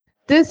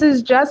This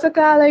is Jessica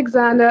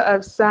Alexander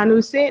of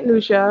Sanu St.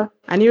 Lucia,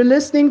 and you're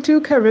listening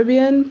to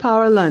Caribbean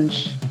Power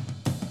Lunch.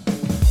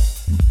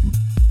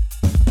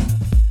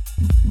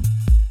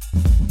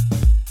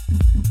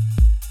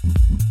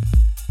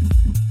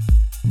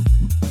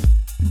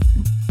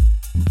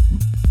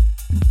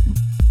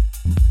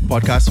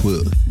 Podcast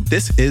world.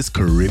 This is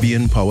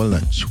Caribbean Power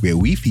Lunch, where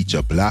we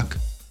feature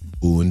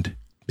Black-owned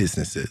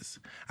businesses.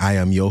 I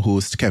am your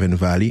host, Kevin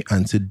Valley,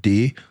 and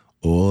today,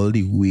 all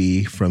the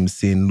way from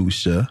St.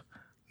 Lucia,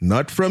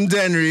 not from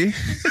Dennery.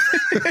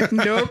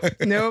 Nope.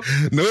 No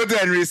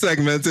Dennery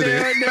segment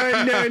today.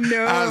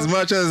 No. As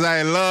much as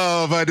I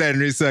love a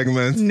Dennery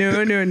segment.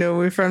 No.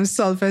 We're from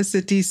Sulphur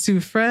City,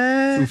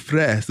 Soufrière.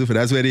 Soufrière.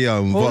 That's where the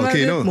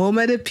volcano. Home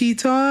of the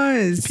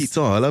pitons.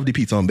 Piton. I love the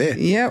Piton Bay.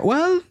 Yeah,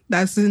 well,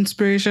 that's the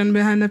inspiration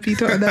behind the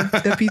Piton,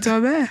 the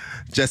Piton Bay.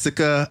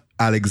 Jessica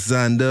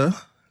Alexander,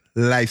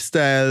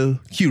 lifestyle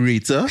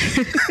curator.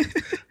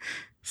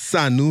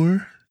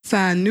 Sanu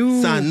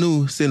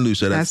St.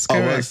 Lucia. That's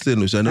our St.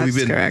 Lucia. I know we've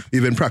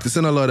been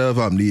practicing a lot of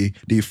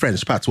the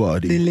French patois.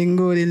 The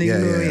lingo,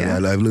 yeah.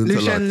 I've learned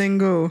Lucian a lot.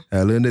 lingo.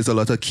 I learned there's a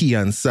lot of key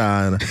and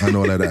san and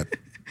all of that.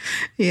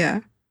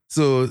 Yeah.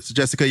 So,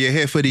 Jessica, you're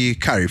here for the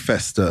Carry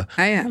Festa.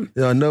 I am.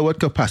 You know what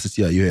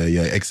capacity are you here?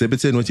 You're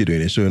exhibiting what you're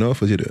doing, you're showing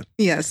off what you're doing.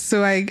 Yes,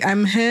 so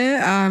I'm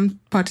here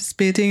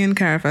participating in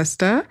Carry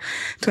Festa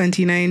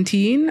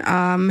 2019.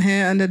 I'm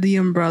here under the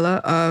umbrella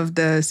of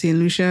the St.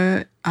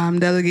 Lucia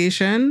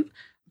delegation,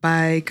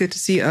 by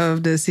courtesy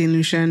of the St.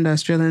 Lucia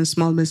Industrial and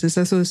Small Business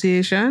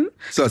Association.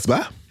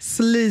 SLISBA.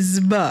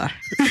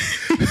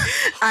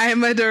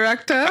 I'm a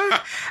director,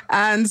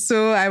 and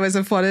so I was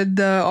afforded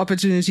the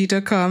opportunity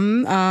to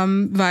come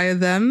via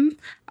them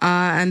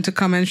and to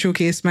come and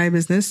showcase my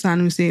business,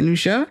 Sanu St.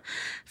 Lucia.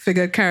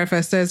 Figured Carry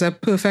Festa is a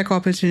perfect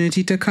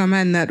opportunity to come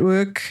and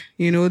network,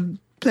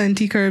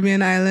 plenty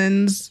Caribbean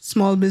islands,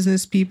 small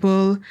business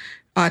people,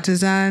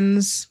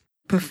 artisans,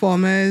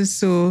 performers,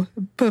 so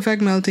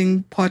perfect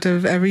melting pot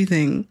of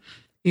everything,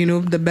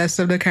 the best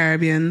of the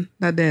Caribbean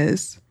that there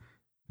is.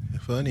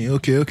 Funny.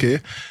 Okay.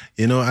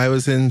 I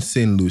was in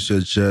St.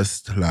 Lucia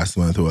just last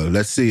month, well,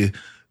 let's say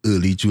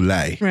early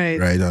July,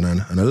 right, on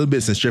a little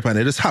business trip, and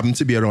it just happened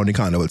to be around the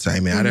carnival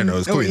time. I don't know,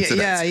 it was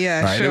coincidence.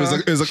 Yeah, right? Sure. It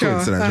was a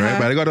coincidence, right?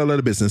 But I got a lot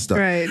of business stuff.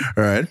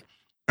 Right.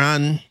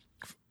 And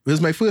it was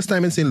my first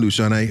time in St.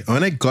 Lucia, and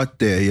when I got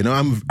there,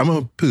 I'm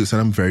a person,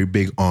 I'm very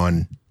big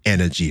on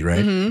energy,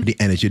 right? Mm-hmm. The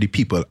energy of the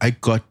people. I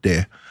got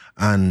there,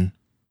 and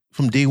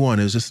from day one,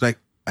 it was just like,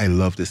 I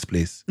love this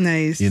place.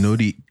 Nice.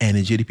 The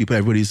energy of the people,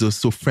 everybody's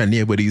just so friendly,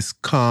 everybody's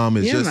calm.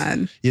 It's just,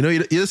 man.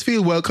 You just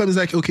feel welcome. It's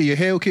like, okay, you're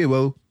here, okay,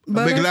 well,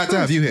 I'm glad to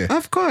have you here.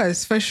 Of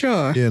course, for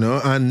sure.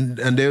 And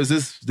there was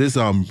this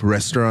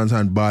restaurant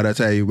and bar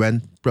that I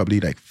went probably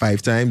like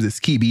 5 times. It's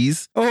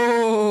Kibi's.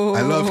 Oh.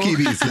 I love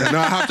Kibi's. No,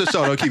 I have to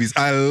shout out Kibi's.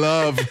 I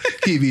love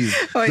Kibi's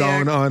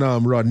down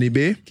on Rodney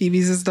Bay.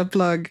 Kibi's is the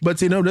plug. But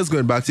just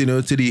going back to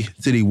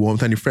the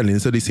warmth and the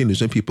friendliness of the St.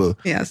 Lucian people.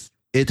 Yes.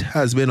 It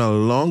has been a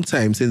long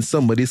time since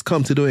somebody's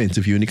come to do an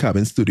interview in the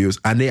Cabin Studios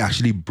and they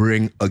actually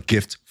bring a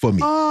gift for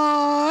me.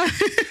 Oh.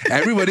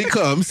 Everybody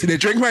comes, they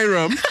drink my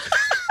rum.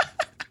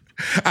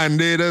 And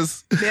they do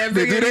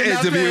the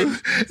interview.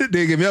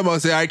 They give me a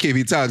mouth, say, all right,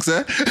 KV, thanks,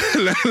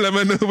 let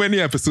me know when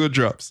the episode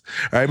drops.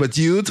 All right, but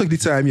you took the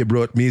time, you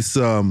brought me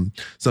some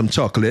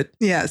chocolate.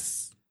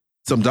 Yes.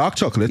 Some dark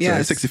chocolate,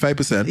 yes. Right,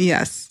 65%.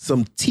 Yes.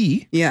 Some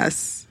tea.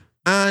 Yes.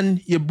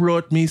 And you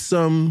brought me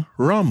some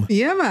rum.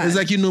 Yeah, man. It's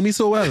like you know me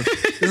so well.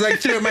 It's like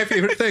two of my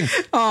favorite things.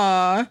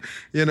 Aww.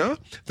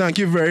 Thank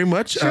you very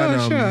much.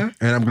 Sure.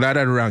 And I'm glad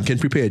that Rankin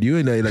prepared you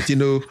and I let you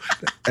know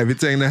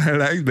everything that I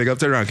like. Big up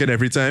to Rankin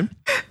every time.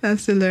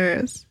 That's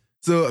hilarious.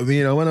 So,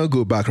 I want to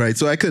go back, right?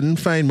 So I couldn't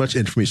find much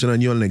information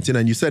on you on LinkedIn,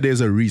 and you said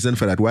there's a reason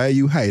for that. Why are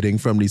you hiding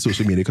from the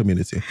social media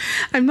community?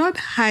 I'm not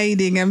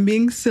hiding. I'm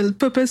being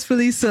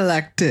purposefully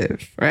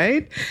selective,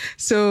 right?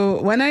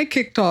 So when I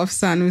kicked off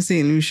Sanu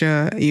St.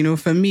 Lucia,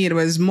 for me, it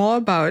was more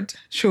about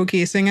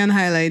showcasing and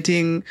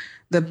highlighting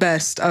the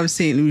best of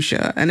St.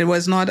 Lucia. And it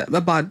was not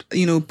about,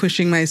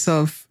 pushing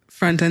myself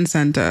front and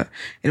center.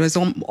 It was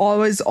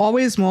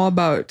always more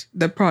about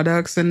the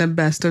products and the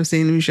best of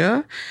St.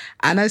 Lucia.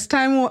 And as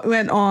time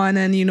went on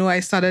and, I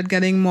started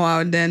getting more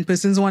out there and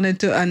persons wanted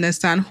to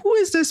understand who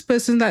is this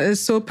person that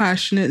is so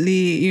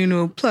passionately,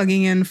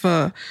 plugging in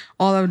for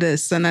all of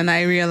this. And then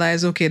I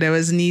realized, okay, there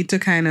was need to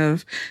kind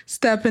of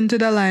step into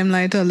the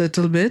limelight a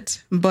little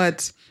bit.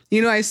 But,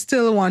 I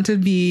still want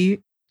to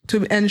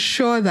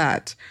ensure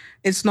that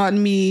it's not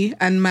me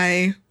and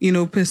my,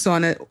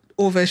 persona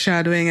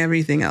overshadowing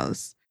everything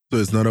else. So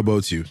it's not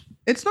about you.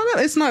 It's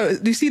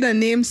not. You see, the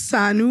name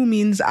Sanu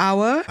means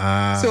our.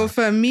 So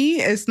for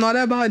me, it's not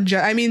about,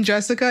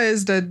 Jessica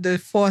is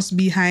the force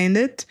behind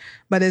it,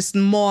 but it's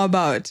more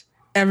about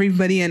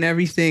everybody and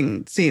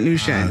everything St.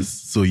 Lucian.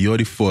 So you're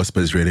the force,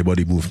 but it's really about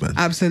the movement.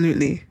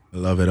 Absolutely. I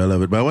love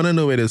it. But I want to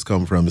know where this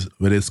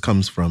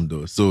comes from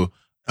though. So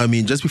I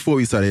mean, just before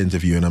we started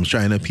interviewing, I'm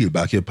trying to peel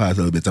back your past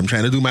a little bit. I'm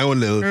trying to do my own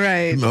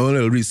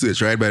little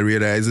research, right? But I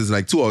realize it's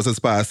like 2 hours has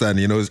passed and,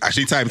 it's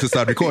actually time to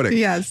start recording.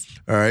 Yes.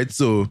 All right.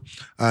 So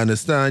I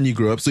understand you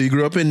grew up. So you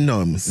grew up in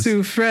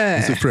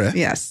Soufrière. Soufrière.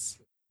 Yes.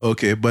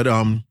 Okay. But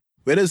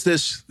where does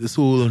this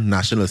whole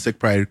nationalistic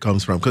pride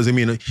comes from? Because, I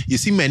mean, you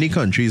see many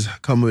countries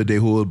come with their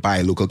whole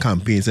buy local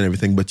campaigns and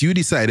everything, but you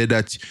decided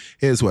that,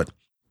 here's what,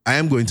 I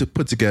am going to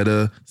put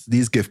together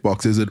these gift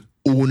boxes with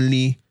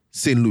only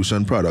St.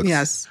 Lucian products.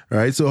 Yes.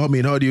 Right? So, I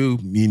mean, how do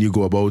you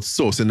go about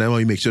sourcing them? Or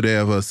you make sure they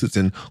have a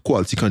certain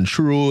quality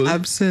control?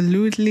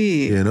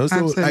 Absolutely. So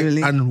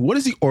absolutely. and what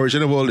is the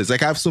origin of all this?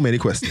 Like, I have so many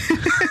questions.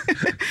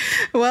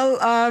 Well,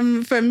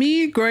 for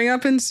me, growing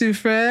up in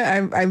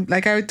Soufrière, I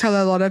like I would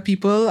tell a lot of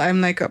people,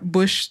 I'm like a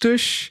bush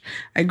tush.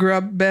 I grew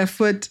up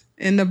barefoot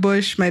in the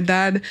bush. My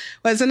dad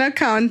was an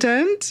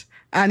accountant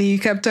and he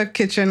kept a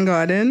kitchen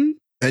garden.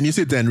 And you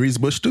say Denry's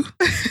bush too?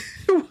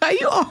 Why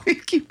you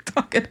always keep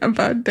talking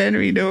about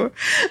Denry though?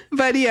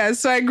 But yeah,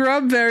 so I grew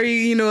up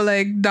very,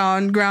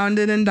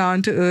 grounded and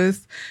down to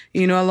earth,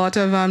 a lot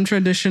of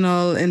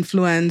traditional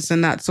influence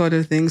and that sort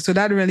of thing. So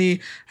that really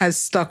has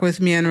stuck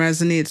with me and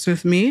resonates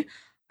with me.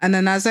 And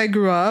then as I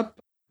grew up,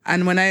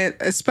 and when I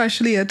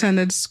especially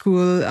attended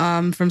school,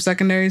 from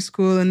secondary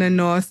school in the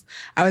north,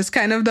 I was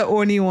kind of the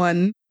only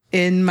one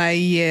in my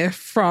year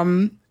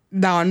from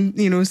down,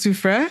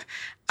 Soufrière.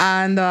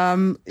 And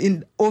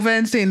over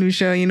in St.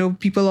 Lucia,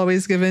 people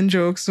always giving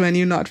jokes when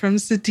you're not from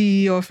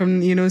city or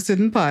from,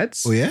 certain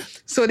parts. Oh, yeah?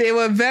 So they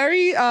were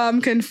very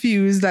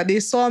confused that they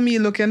saw me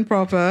looking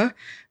proper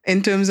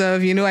in terms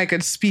of, I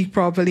could speak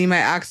properly. My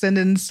accent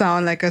didn't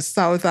sound like a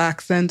South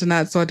accent and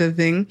that sort of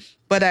thing.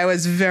 But I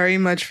was very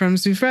much from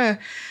Soufrière.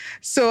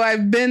 So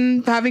I've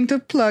been having to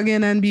plug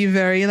in and be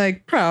very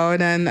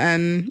proud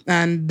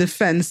and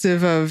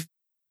defensive of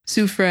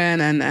Soufrière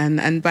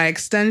and by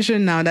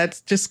extension now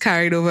that's just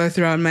carried over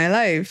throughout my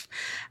life.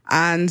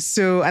 And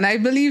I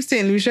believe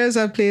St. Lucia is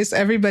a place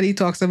everybody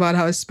talks about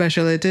how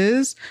special it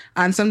is.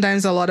 And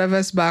sometimes a lot of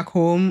us back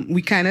home,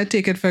 we kind of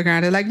take it for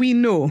granted. Like we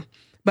know,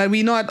 but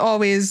we're not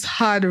always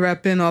hard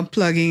repping or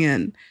plugging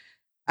in.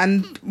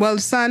 And well,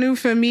 Sanu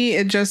for me,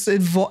 it just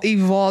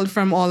evolved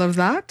from all of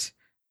that,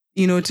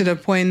 to the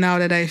point now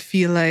that I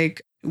feel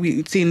like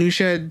St.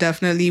 Lucia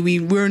definitely,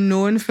 we're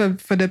known for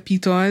the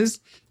Pitons.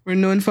 We're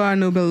known for our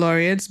Nobel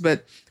laureates,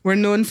 but we're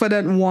known for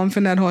that warmth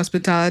and that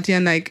hospitality.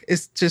 And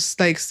it's just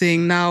like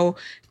saying now,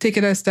 take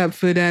it a step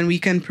further and we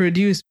can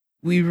produce.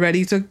 We're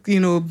ready to,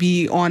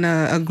 be on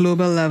a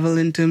global level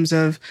in terms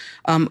of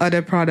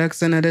other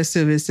products and other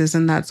services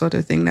and that sort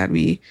of thing that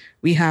we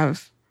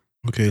have.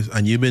 Okay.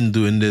 And you've been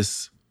doing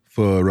this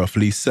for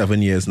roughly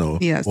 7 years now.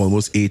 Yes.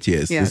 Almost 8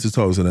 years. Yes. Since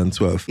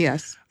 2012.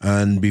 Yes.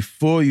 And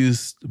before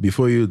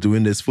you're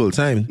doing this full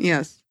time.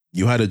 Yes.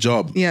 You had a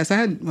job. Yes, I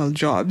had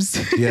jobs.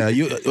 Yeah,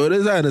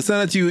 I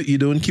understand that you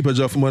don't keep a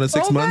job for more than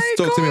 6 months.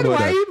 Talk to me about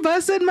that. Why you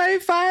busted my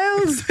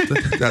files?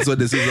 That's what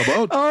this is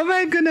about. Oh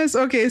my goodness.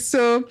 Okay,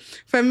 so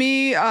for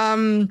me,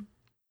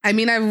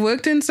 I've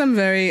worked in some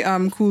very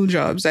cool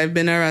jobs. I've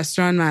been a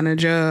restaurant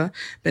manager,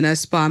 been a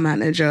spa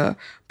manager,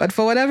 but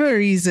for whatever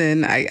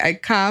reason, I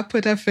can't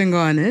put a finger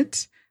on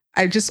it.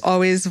 I just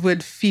always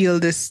would feel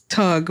this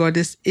tug or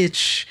this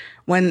itch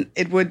when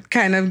it would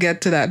kind of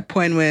get to that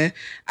point where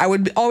I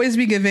would always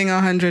be giving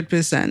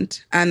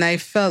 100%. And I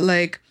felt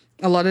like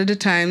a lot of the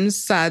times,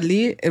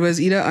 sadly, it was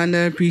either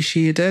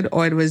underappreciated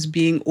or it was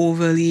being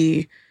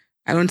overly,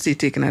 I don't say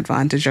taken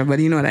advantage of, but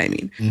you know what I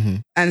mean. Mm-hmm.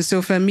 And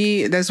so for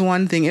me, there's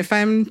one thing. If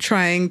I'm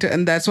trying to,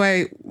 and that's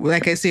why,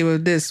 like I say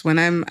with this, when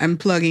I'm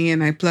plugging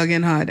in, I plug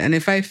in hard. And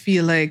if I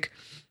feel like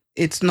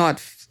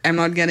I'm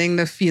not getting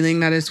the feeling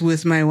that it's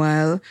worth my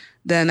while,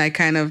 then I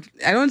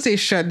don't say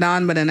shut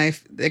down, but then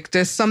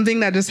there's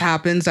something that just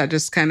happens that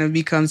just kind of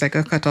becomes like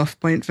a cutoff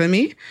point for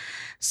me.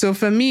 So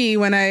for me,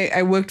 when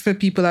I worked for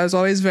people, I was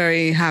always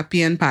very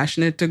happy and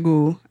passionate to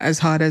go as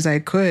hard as I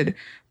could.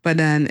 But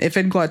then if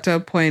it got to a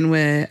point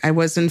where I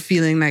wasn't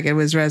feeling like it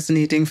was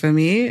resonating for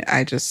me,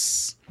 it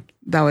was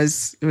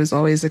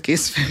always the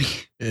case for me.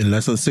 In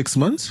less than 6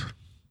 months?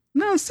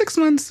 No, 6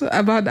 months,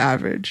 about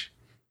average.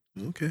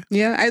 Okay.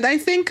 Yeah, I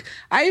think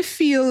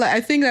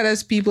that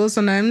as people,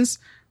 sometimes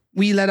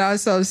we let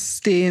ourselves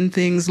stay in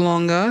things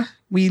longer.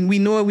 We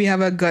know we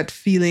have a gut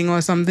feeling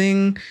or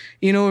something,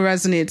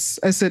 resonates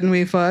a certain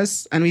way for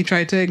us, and we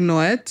try to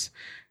ignore it.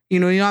 You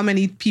know how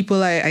many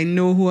people I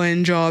know who are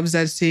in jobs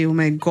that say, oh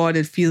my God,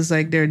 it feels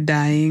like they're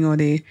dying or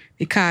they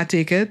can't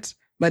take it.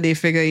 But they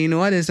figure, you know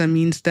what, it's a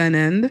means to an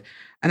end.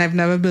 And I've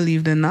never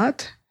believed in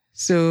that.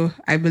 So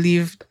I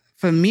believe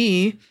for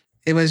me,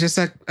 it was just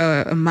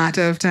a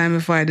matter of time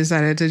before I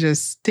decided to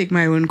just take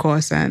my own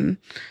course. And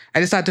I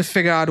just had to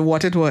figure out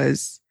what it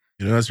was.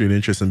 That's really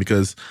interesting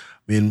because,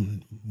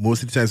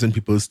 most of the times when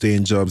people stay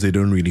in jobs they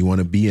don't really want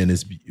to be in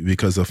is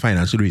because of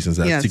financial reasons,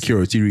 that's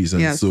security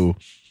reasons. Yes. So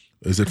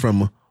is it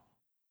from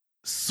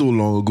so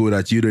long ago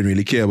that you didn't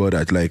really care about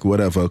that? Like,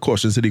 whatever,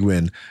 caution to the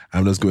wind,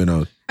 I'm just going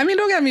out.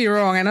 Don't get me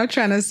wrong. I'm not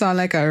trying to sound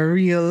like a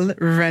real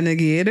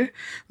renegade,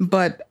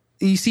 but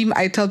you see,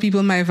 I tell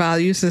people my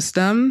value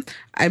system.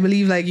 I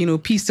believe like,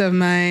 peace of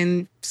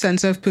mind,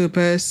 sense of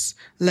purpose,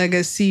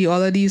 legacy,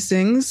 all of these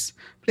things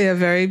play a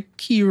very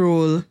key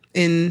role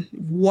in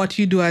what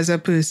you do as a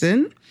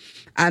person.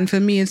 And for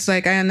me, it's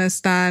like, I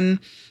understand,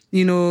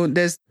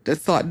 there's the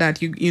thought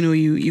that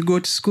you go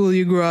to school,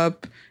 you grow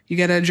up, you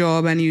get a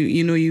job, and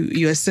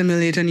you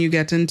assimilate and you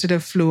get into the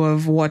flow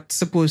of what's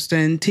supposed to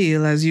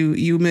entail as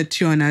you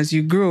mature and as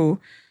you grow.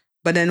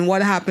 But then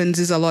what happens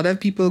is a lot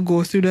of people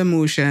go through the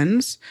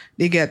motions.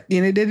 They get,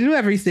 they do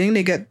everything.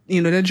 They get,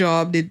 the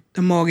job, the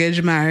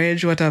mortgage,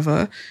 marriage,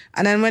 whatever.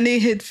 And then when they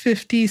hit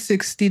 50,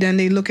 60, then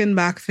they looking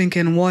back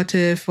thinking, what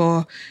if,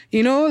 or,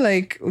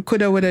 like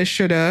coulda, woulda,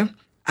 shoulda.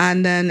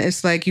 And then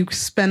it's like you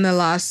spend the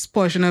last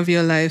portion of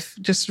your life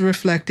just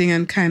reflecting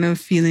and kind of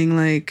feeling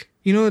like,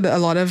 a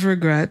lot of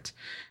regret.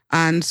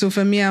 And so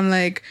for me, I'm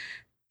like,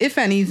 if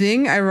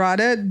anything, I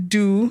rather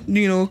do,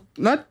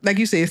 not like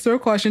you say, throw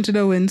caution to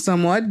the wind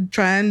somewhat,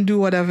 try and do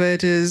whatever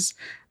it is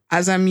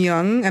as I'm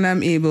young and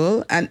I'm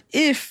able. And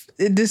if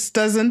this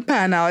doesn't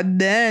pan out,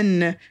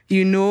 then,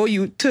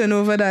 you turn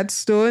over that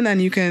stone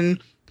and you can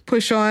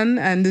push on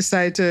and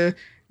decide to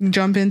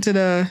jump into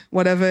the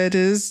whatever it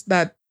is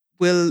that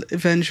will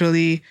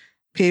eventually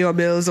pay your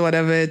bills or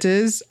whatever it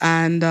is,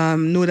 and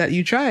know that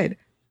you tried.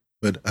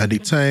 But at the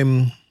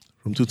time,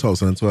 from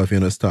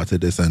 2012,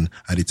 started this, and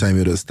at the time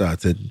you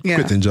started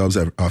quitting jobs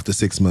after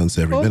 6 months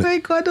every minute. Oh my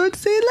God, don't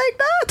say it like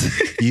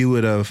that. You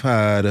would have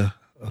had a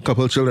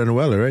couple of children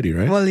already,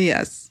 right? Well,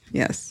 yes.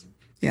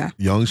 Yeah.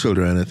 Young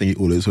children, I think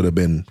your oldest would have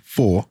been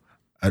 4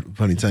 at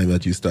the time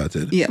that you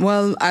started. Yeah,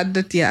 well, at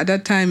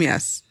that time,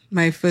 yes.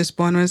 My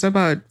firstborn was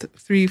about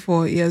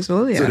 3-4 years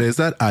old. Yeah. So there's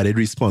that added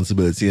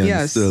responsibility,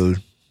 and still,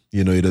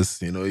 you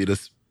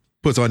just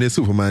put on your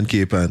Superman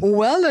cape. And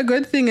well, the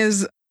good thing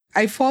is,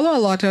 I follow a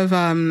lot of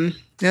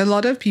there are a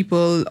lot of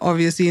people,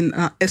 obviously,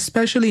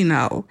 especially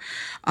now.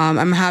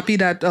 I'm happy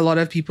that a lot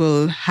of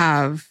people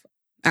have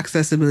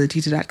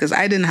accessibility to that, because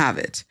I didn't have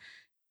it.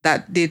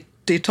 That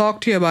they talk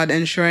to you about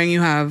ensuring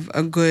you have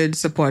a good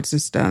support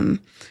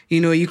system.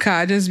 You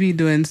can't just be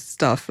doing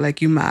stuff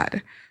like you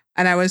mad.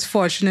 And I was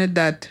fortunate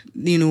that,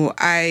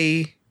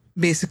 I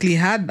basically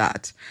had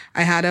that.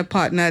 I had a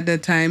partner at the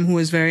time who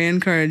was very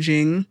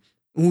encouraging,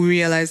 who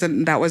realized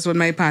that was what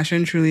my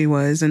passion truly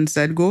was, and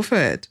said, go for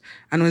it,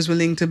 and was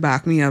willing to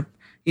back me up,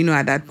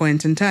 at that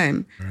point in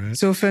time. Right.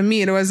 So for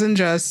me, it wasn't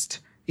just,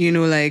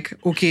 like,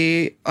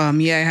 okay, I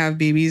have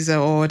babies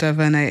or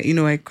whatever, and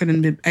I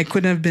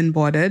couldn't have been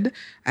bothered.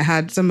 I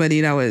had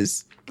somebody that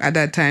was at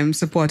that time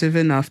supportive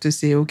enough to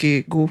say,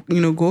 okay,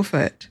 go for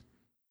it.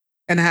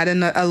 And I had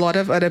a lot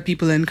of other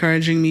people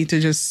encouraging me to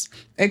just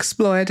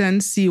explore it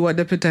and see what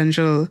the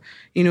potential,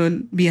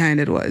 behind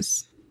it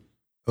was.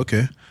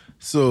 Okay.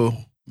 So,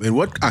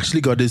 what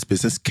actually got this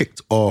business kicked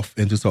off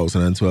in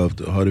 2012?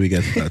 How do we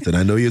get started?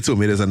 I know you told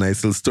me there's a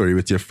nice little story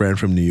with your friend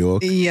from New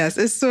York. Yes,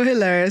 it's so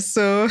hilarious.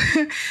 So,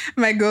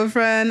 my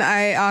girlfriend,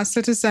 I asked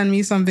her to send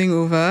me something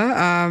over.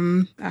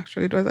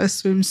 Actually, it was a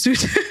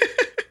swimsuit.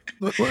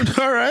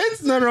 All right,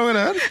 it's not wrong with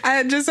that.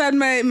 I just had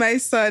my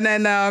son,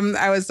 and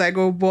I was like,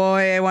 oh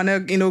boy, I want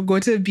to go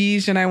to the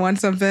beach, and I want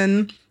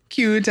something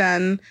cute.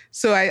 And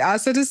so I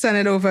asked her to send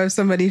it over if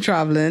somebody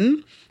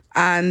traveling.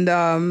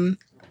 And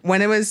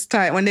when it was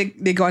time, when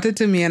they got it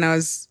to me, and I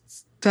was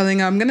telling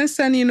her, I'm gonna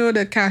send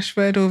the cash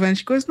for it over, and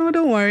she goes, no,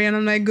 don't worry. And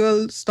I'm like,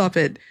 girl, stop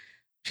it.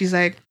 She's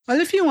like,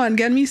 well, if you want,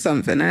 get me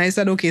something. And I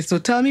said, okay, so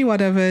tell me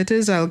whatever it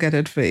is, I'll get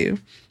it for you.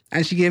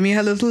 And she gave me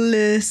her little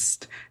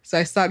list. So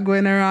I start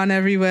going around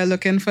everywhere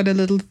looking for the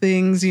little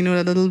things, the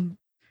little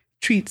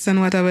treats and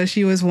whatever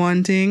she was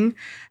wanting.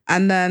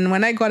 And then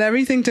when I got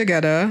everything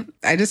together,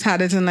 I just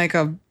had it in like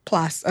a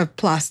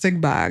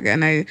plastic bag.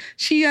 And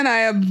she and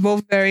I are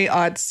both very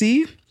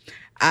artsy.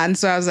 And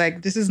so I was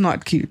like, this is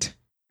not cute.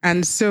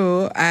 And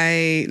so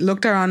I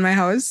looked around my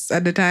house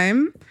at the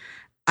time,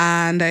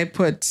 and I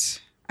put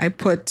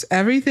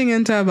everything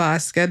into a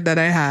basket that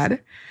I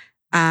had,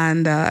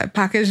 and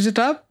packaged it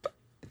up.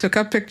 Took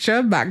a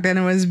picture. Back then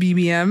it was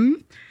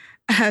BBM.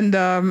 And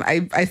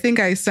I think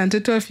I sent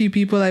it to a few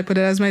people. I put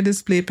it as my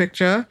display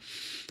picture.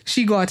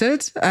 She got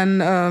it,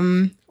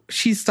 and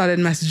she started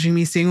messaging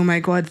me saying, oh my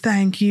God,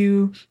 thank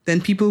you.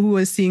 Then people who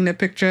were seeing the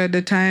picture at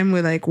the time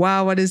were like,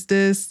 wow, what is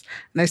this?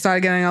 And I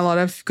started getting a lot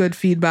of good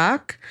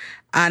feedback.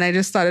 And I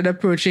just started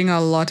approaching a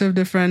lot of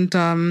different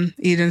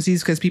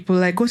agencies, because people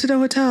were like, go to the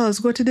hotels,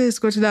 go to this,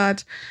 go to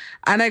that.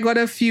 And I got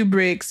a few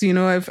breaks,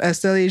 of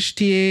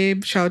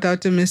SLHTA. Shout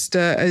out to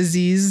Mr.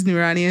 Aziz,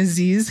 Nurani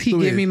Aziz. He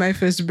gave me my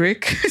first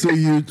break. So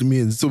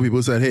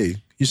people said, hey,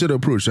 you should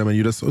approach them. And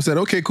you just said,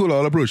 okay, cool,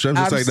 I'll approach them.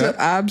 Just like that.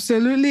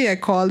 Absolutely. I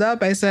called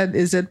up. I said,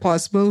 is it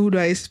possible? Who do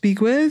I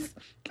speak with?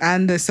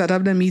 and set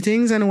up the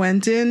meetings and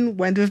went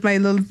with my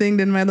little thing,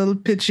 did my little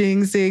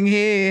pitching, saying,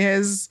 hey,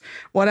 here's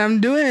what I'm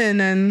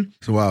doing. And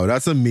wow,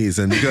 that's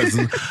amazing, because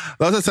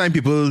lots of time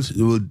people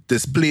will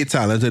display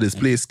talent or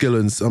display skill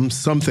in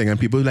something, and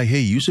people are like, hey,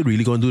 you should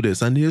really go and do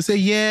this. And they'll say,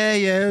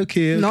 yeah,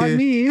 okay. Not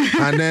me.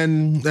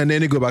 and then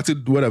they go back to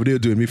whatever they were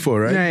doing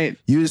before, right? Right.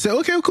 You say,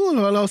 okay, cool.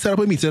 Well, I'll set up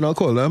a meeting, I'll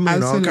call them.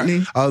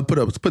 Absolutely. I'll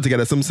put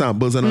together some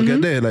samples and I'll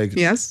get there. Like,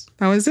 yes,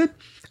 that was it.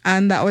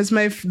 And that was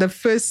the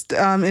first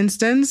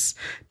instance.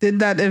 Did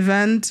that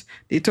event.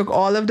 They took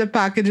all of the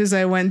packages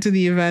I went to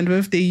the event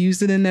with. They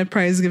used it in their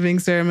prize giving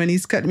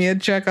ceremonies. Cut me a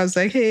check. I was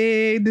like,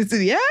 hey, this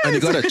is, yes. And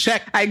you got a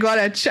check. I got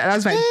a check. That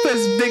was my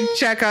first big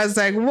check. I was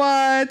like,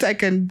 what? I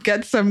can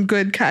get some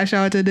good cash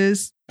out of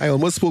this. I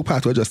almost spoke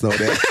patois just now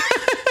there.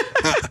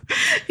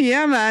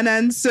 Yeah, man.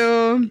 And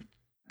so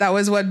that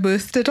was what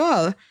birthed it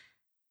all.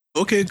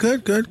 Okay,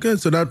 good.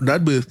 So that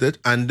birthed it.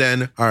 And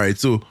then, all right,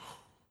 so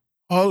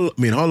how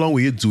long were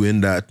you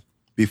doing that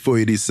before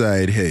you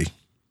decide, hey,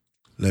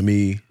 let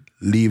me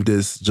leave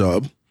this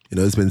job?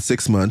 It's been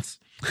 6 months.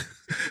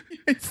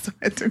 I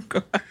swear to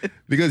God.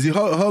 Because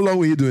how long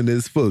were you doing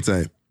this full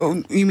time?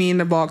 Oh, you mean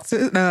the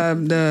boxes,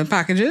 the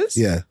packages?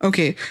 Yeah.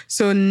 Okay.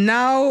 So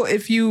now,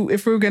 if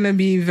we're gonna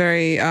be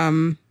very,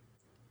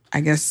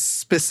 I guess,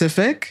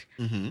 specific,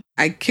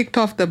 I kicked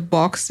off the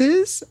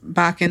boxes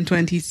back in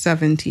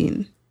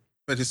 2017.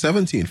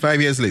 2017,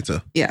 5 years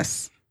later.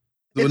 Yes.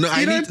 So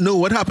I need to know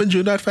what happened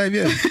during that 5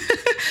 years.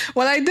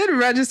 Well, I did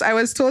register. I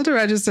was told to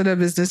register the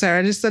business. I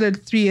registered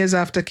it 3 years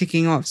after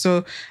kicking off.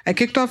 So I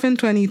kicked off in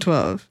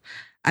 2012.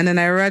 And then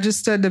I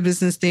registered the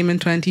business name in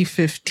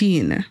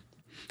 2015.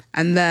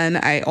 And then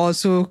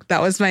that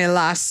was my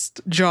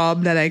last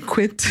job that I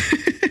quit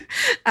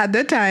at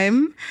the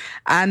time.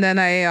 And then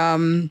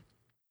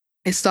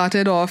I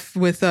started off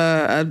with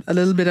a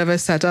little bit of a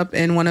setup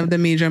in one of the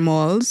major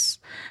malls.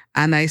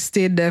 And I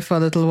stayed there for a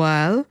little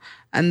while.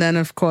 And then,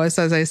 of course,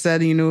 as I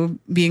said,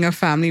 being a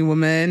family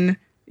woman,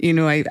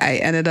 I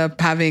ended up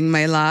having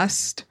my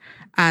last.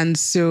 And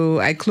so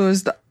I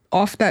closed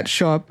off that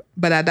shop.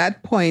 But at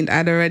that point,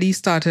 I'd already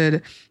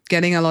started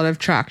getting a lot of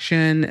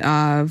traction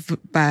via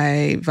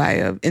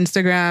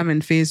Instagram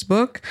and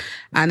Facebook.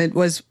 And it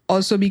was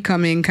also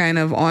becoming kind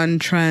of on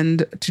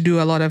trend to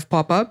do a lot of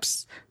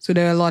pop-ups. So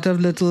there are a lot of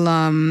little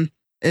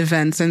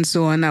events and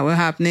so on that were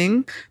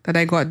happening that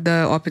I got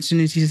the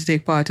opportunity to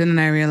take part in.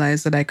 And I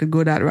realized that I could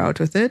go that route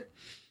with it.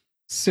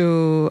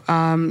 So,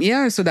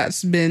 so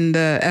that's been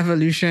the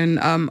evolution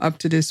up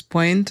to this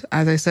point.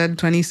 As I said,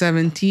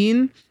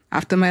 2017,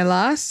 after my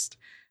last,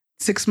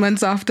 6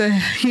 months after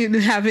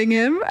having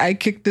him, I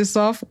kicked this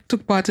off,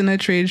 took part in a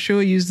trade show,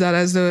 used that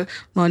as the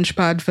launch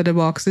pad for the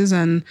boxes,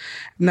 and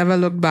never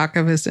looked back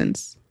ever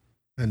since.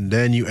 And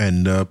then you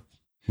end up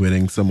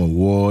winning some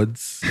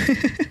awards.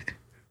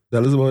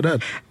 Tell us about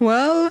that.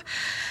 Well,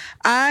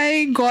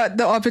 I got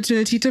the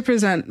opportunity to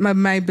present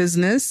my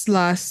business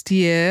last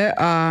year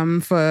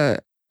for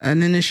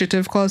an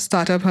initiative called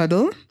Startup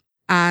Huddle.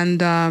 And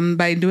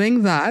by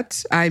doing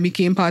that, I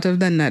became part of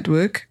the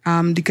network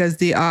because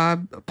they are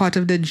part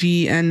of the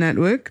GN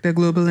network, the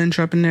Global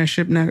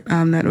Entrepreneurship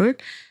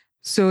Network.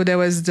 So there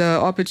was the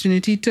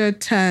opportunity to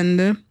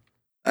attend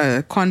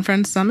a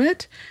conference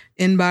summit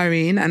in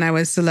Bahrain, and I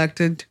was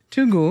selected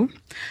to go.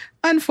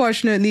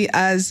 Unfortunately,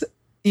 as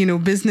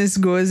business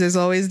goes, there's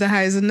always the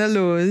highs and the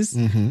lows.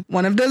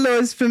 One of the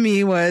lows for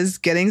me was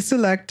getting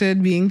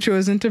selected, being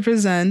chosen to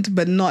present,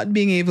 but not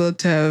being able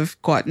to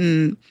have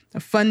gotten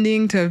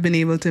funding to have been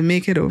able to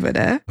make it over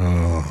there.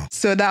 Oh.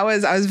 So I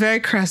was very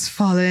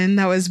crestfallen.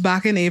 That was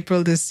back in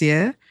April this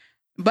year.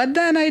 But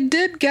then I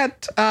did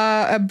get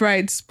a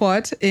bright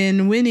spot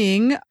in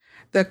winning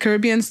the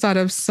Caribbean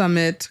Startup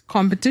Summit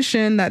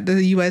competition that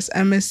the U.S.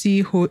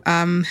 Embassy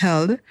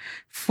held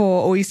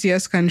for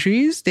OECS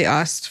countries. They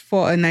asked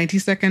for a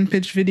 90-second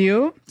pitch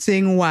video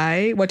saying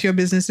what your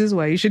business is,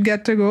 why you should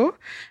get to go.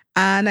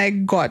 And I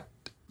got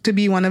to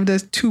be one of the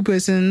 2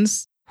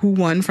 persons who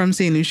won from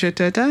St. Lucia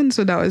to attend.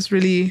 So that was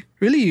really,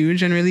 really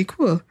huge and really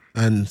cool.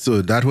 And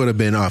so that would have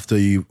been after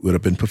you would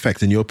have been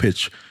perfecting your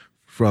pitch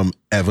from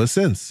ever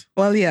since.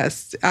 Well,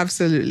 yes,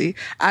 absolutely.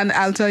 And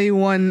I'll do you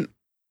one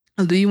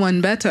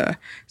better.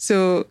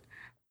 So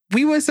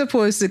we were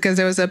supposed to, because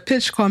there was a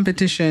pitch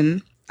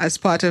competition as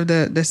part of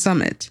the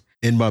summit.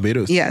 In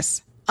Barbados?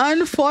 Yes.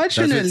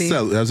 Unfortunately.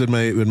 That's with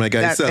my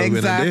guy Selwyn.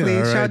 Exactly.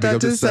 Right, shout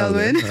out to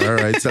Selwyn. All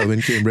right,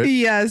 Selwyn Cambridge.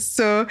 Yes.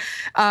 So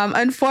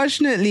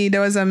unfortunately,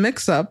 there was a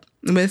mix-up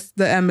with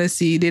the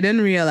embassy. They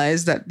didn't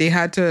realize that they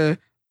had to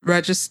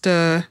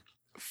register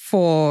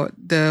for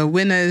the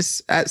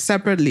winners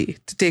separately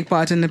to take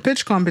part in the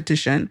pitch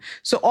competition.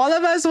 So all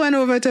of us went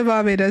over to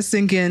Barbados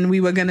thinking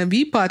we were going to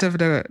be part of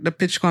the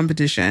pitch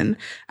competition.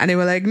 And they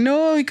were like,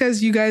 no,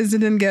 because you guys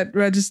didn't get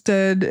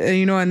registered,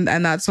 and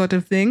that sort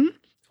of thing.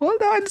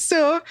 Hold on.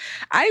 So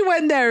I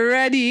went there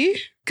ready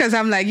because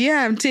I'm like,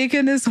 yeah, I'm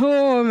taking this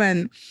home,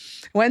 and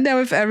went there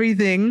with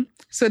everything.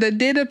 So the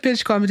day the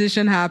pitch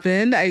competition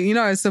happened, I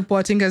was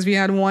supporting because we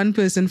had one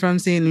person from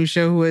St.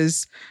 Lucia who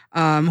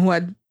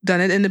had done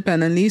it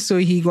independently, so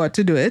he got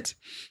to do it.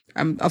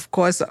 of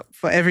course,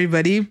 for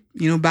everybody,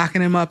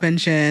 backing him up and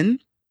cheering.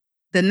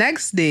 The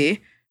next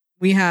day,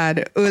 we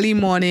had early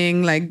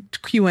morning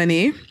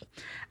Q&A.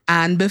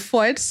 And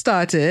before it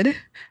started,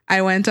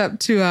 I went up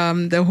to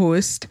the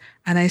host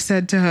and I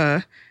said to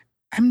her,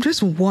 I'm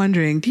just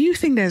wondering, do you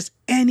think there's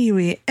any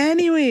way,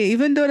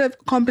 even though the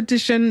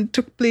competition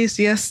took place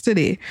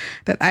yesterday,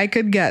 that I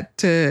could get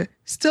to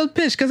still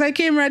pitch? Because I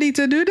came ready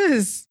to do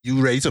this.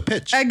 You ready to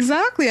pitch?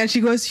 Exactly. And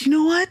she goes, you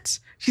know what?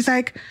 She's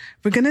like,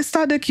 we're going to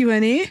start the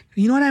Q&A.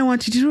 You know what I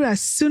want you to do?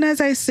 As soon as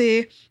I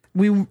say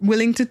we're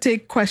willing to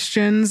take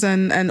questions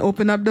and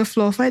open up the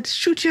floor for it,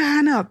 shoot your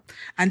hand up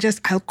and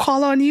I'll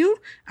call on you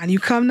and you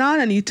come down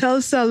and you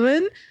tell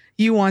Selwyn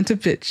you want to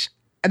pitch.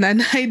 And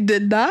then I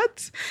did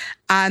that.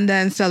 And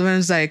then Selwyn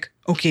was like,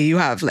 okay, you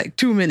have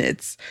 2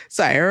 minutes.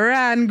 So I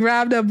ran,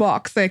 grabbed a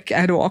box. I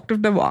had walked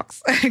up the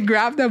box. I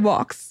grabbed the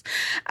box.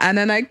 And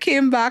then I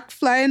came back,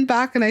 flying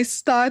back, and I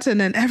started.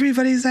 And then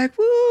everybody's like,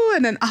 woo.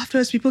 And then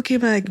afterwards, people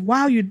came and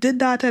wow, you did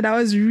that. And that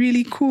was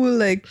really cool.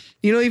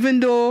 Even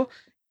though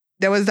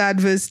there was the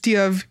adversity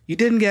of you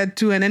didn't get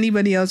to, and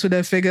anybody else would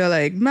have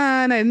figured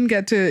man, I didn't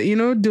get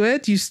to, do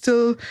it. You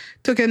still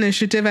took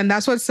initiative. And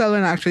that's what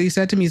Selwyn actually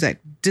said to me. He's like,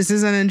 this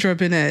is an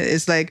entrepreneur.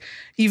 It's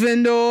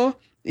even though,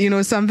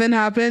 something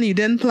happened, you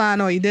didn't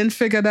plan or you didn't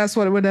figure that's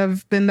what would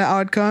have been the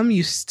outcome,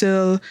 you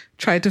still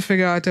tried to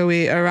figure out a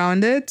way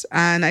around it.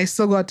 And I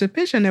still got to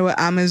pitch, and there were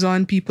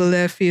Amazon people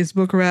there,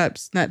 Facebook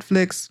reps,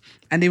 Netflix,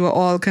 and they were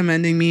all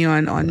commending me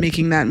on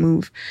making that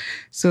move.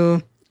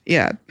 So,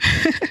 yeah.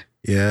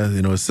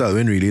 Yeah,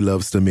 Selwyn really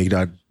loves to make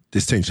that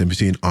distinction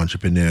between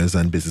entrepreneurs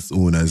and business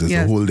owners. It's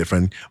a whole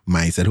different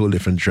mindset, whole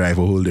different drive,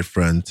 a whole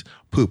different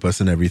purpose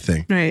and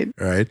everything.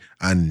 Right.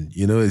 And,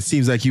 it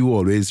seems like you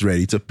always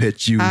ready to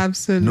pitch. You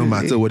absolutely, no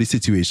matter what the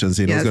situations,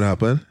 what's going to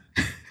happen.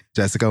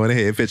 Jessica, I want to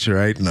hear you pitch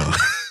right now.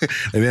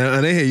 I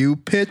want to hear you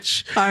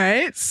pitch. All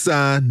right.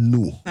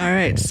 Sanu. All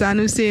right.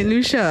 Sanu St.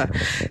 Lucia.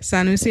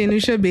 Sanu St.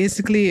 Lucia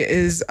basically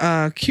is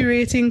a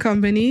curating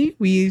company.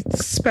 We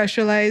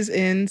specialize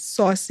in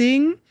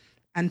sourcing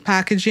and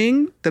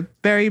packaging the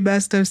very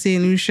best of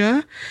St.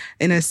 Lucia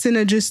in a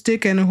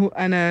synergistic and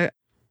a, I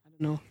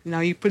don't know, now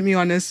you put me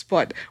on the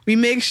spot. We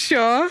make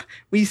sure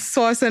we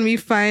source and we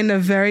find the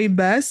very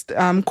best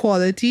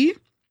quality,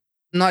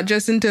 not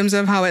just in terms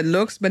of how it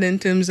looks, but in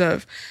terms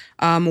of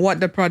what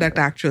the product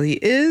actually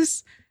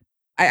is.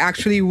 I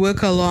actually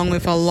work along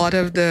with a lot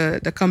of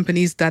the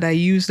companies that I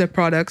use the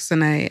products,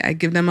 and I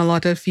give them a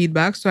lot of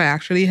feedback. So I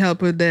actually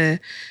help with the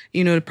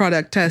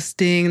product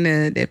testing,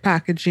 the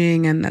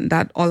packaging, and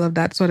that all of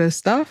that sort of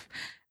stuff.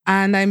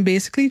 And I'm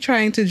basically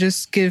trying to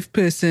just give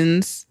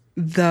persons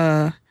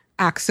the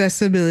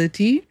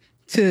accessibility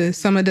to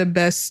some of the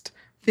best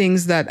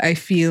things that I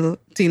feel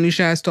St.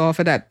 Lucia has to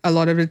offer that a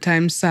lot of the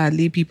time,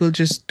 sadly, people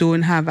just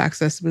don't have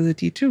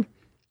accessibility to.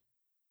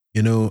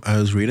 I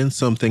was reading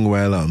something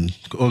while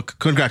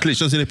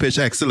congratulations on the pitch,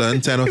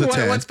 excellent, 10 out of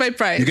 10. What's my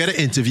prize? You get an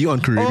interview on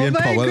Caribbean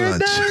Power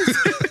Lunch.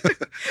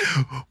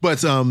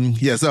 But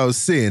yes, I was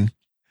saying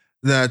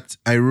that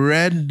I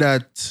read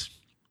that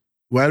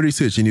while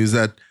researching is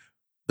that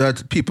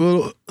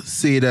people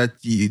say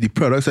that the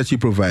products that you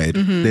provide,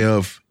 they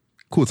have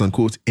quote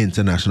unquote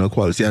international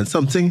quality, and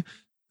something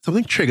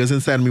triggers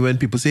inside me when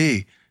people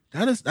say, hey,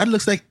 that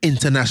looks like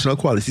international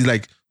quality.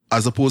 Like,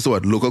 as opposed to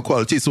what local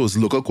quality. So it's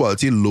local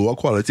quality, lower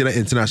quality than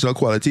international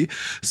quality.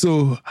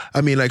 So,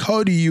 I mean,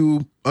 how do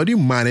you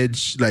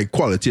manage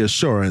quality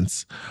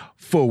assurance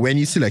for when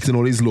you're selecting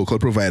all these local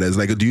providers?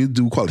 Do you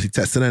do quality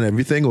testing and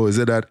everything? Or is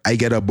it that I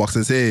get a box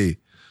and say, hey,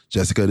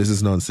 Jessica, this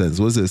is nonsense.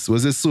 What's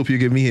this soap you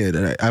give me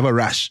here? I have a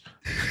rash.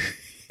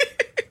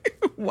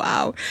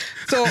 Wow.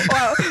 So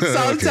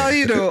I'll tell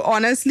you though,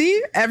 honestly,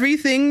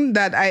 everything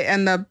that I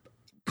end up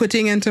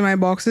putting into my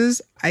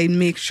boxes, I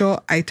make sure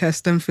I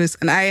test them first.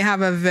 And I have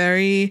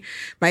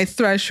my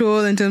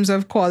threshold in terms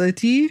of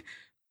quality.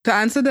 To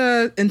answer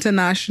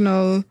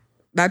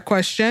that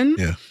question,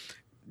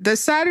 the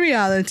sad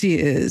reality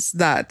is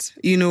that,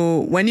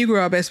 when you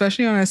grow up,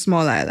 especially on a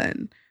small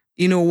island,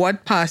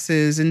 what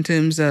passes in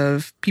terms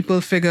of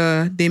people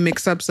figure they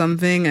mix up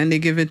something and they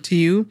give it to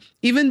you,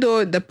 even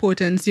though the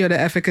potency or the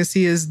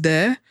efficacy is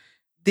there,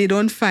 they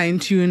don't fine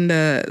tune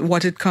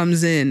what it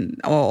comes in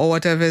or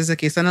whatever is the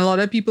case. And a lot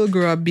of people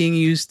grow up being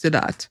used to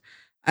that.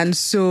 And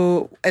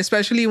so,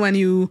 especially when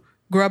you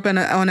grow up on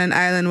an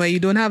island where you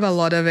don't have a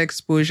lot of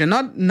exposure,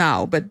 not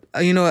now, but,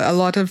 a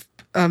lot of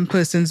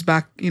persons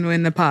back,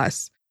 in the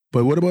past.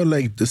 But what about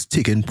just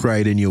taking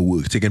pride in your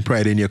work, taking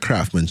pride in your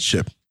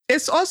craftsmanship?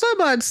 It's also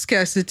about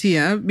scarcity,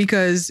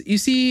 because you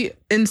see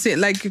in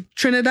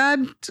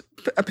Trinidad,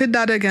 pit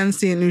that against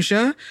St.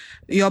 Lucia,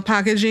 your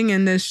packaging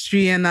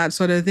industry and that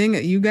sort of thing,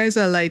 you guys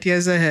are light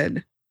years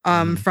ahead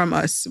from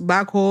us.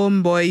 Back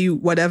home,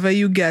 whatever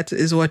you get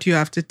is what you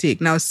have to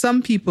take. Now,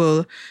 some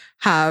people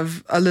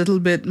have a little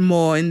bit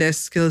more in their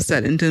skill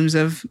set in terms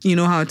of,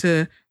 how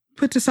to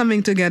put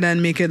something together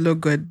and make it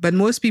look good. But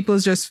most people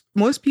just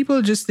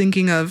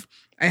thinking of,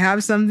 I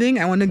have something,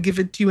 I want to give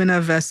it to you in a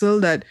vessel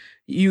that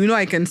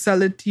I can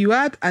sell it to you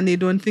at, and they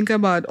don't think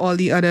about all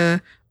the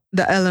other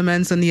the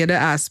elements and the other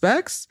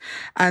aspects.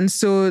 And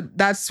so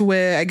that's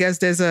where I guess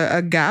there's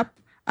a gap.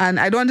 And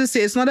I don't want to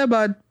say it's not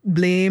about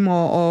blame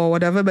or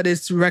whatever, but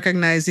it's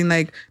recognizing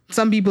like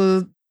some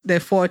people, their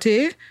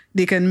forte,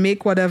 they can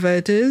make whatever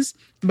it is,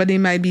 but they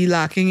might be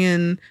lacking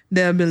in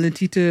their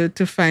ability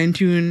to fine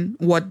tune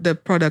what the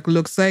product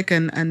looks like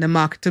and the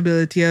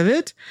marketability of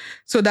it.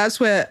 So that's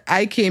where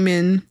I came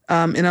in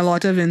a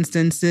lot of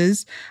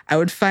instances. I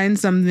would find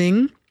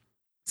something.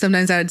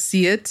 Sometimes I'd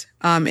see it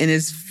in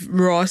its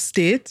raw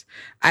state.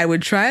 I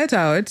would try it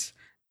out.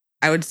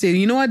 I would say,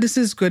 you know what, this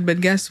is good,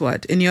 but guess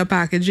what? In your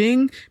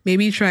packaging,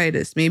 maybe try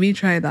this, maybe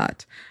try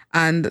that.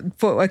 And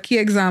for a key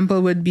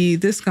example would be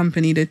this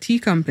company, the tea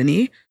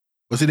company.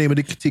 What's the name of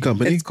the tea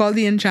company? It's called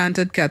the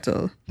Enchanted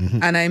Kettle. Mm-hmm.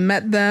 And I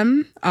met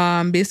them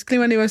basically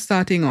when they were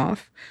starting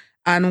off.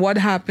 And what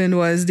happened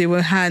was they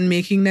were hand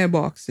making their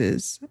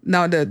boxes.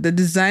 Now, the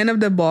design of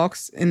the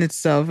box in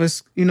itself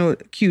was,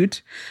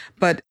 cute,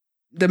 but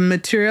the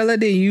material that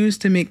they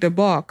used to make the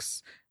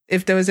box,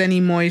 if there was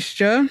any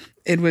moisture,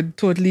 it would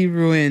totally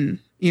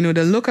ruin,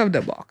 the look of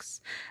the box.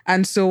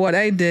 And so what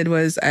I did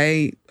was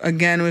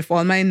again, with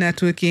all my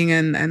networking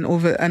and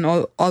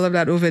all of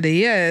that over the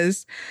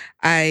years,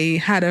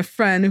 I had a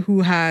friend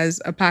who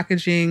has a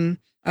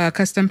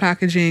custom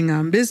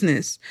packaging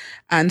business.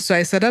 And so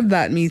I set up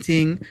that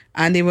meeting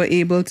and they were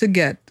able to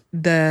get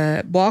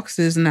the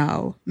boxes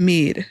now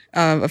made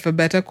of a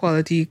better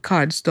quality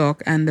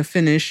cardstock, and the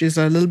finish is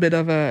a little bit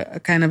of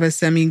a kind of a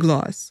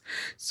semi-gloss.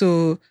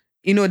 So,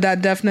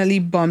 that definitely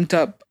bumped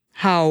up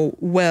how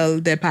well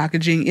their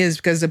packaging is,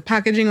 because the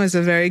packaging was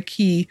a very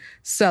key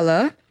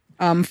seller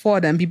for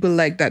them. People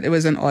liked that it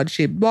was an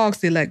odd-shaped box.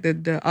 They liked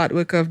the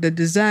artwork of the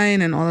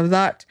design and all of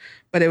that.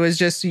 But it was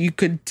just, you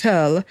could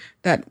tell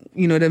that,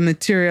 the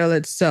material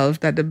itself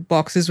that the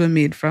boxes were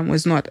made from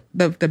was not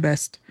the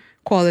best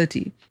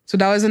quality. So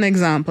that was an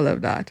example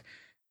of that.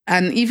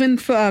 And even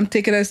for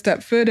take it a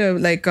step further,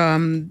 like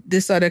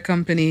this other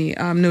company,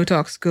 No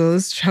Talk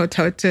Skills, shout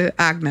out to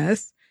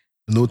Agnes.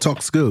 No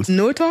Talk Skills?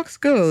 No Talk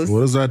Skills.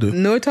 What does that do?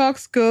 No Talk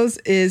Skills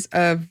is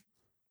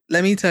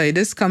let me tell you,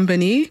 this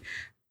company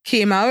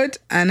came out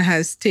and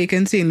has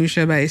taken St.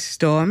 Lucia by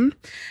storm.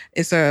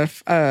 It's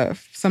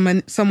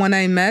someone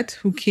I met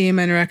who came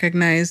and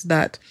recognized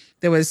that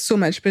there was so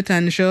much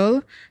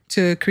potential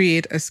to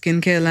create a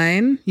skincare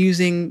line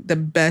using the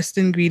best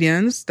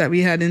ingredients that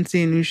we had in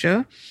St.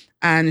 Lucia.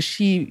 And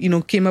she,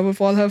 came up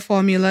with all her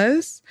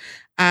formulas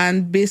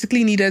and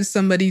basically needed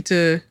somebody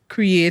to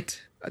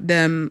create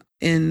them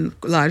in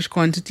large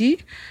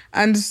quantity.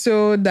 And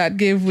so that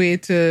gave way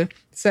to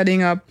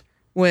setting up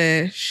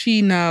where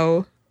she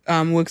now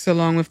works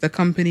along with the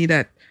company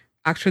that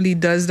actually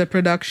does the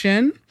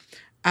production.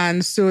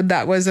 And so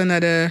that was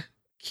another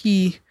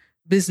key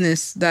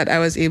business that I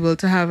was able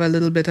to have a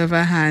little bit of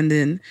a hand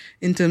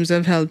in terms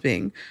of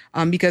helping,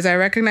 because I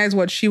recognized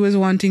what she was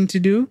wanting to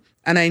do,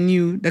 and I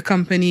knew the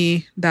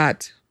company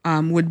that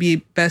would be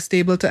best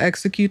able to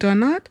execute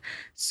on that.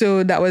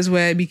 So that was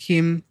where I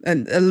became a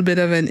little bit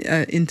of an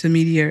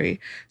intermediary.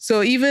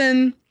 So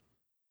even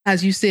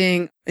as you're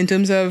saying, in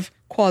terms of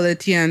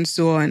quality and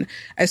so on,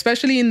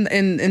 especially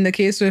in the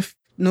case with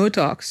No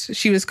Talks,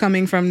 she was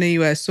coming from the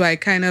US. So I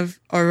kind of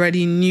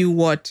already knew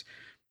what,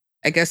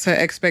 I guess, her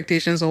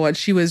expectations or what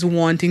she was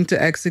wanting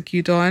to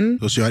execute on.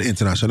 So she had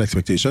international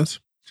expectations?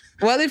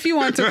 Well, if you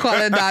want to call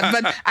it that.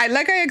 But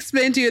like I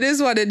explained to you, it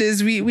is what it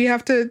is. We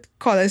have to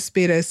call a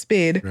spade a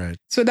spade. Right.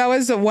 So that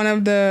was one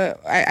of the,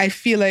 I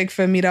feel like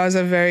for me, that was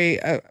a very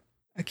a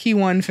key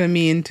one for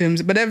me in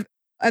terms, but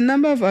a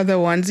number of other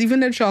ones,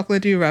 even the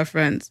chocolate you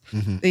referenced.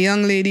 Mm-hmm. The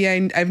young lady,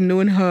 I've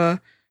known her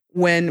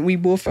when we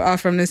both are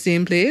from the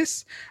same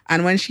place.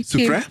 And when she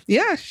Soufrière? came,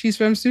 yeah, she's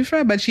from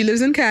Soufrière, but she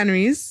lives in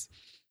Canaries.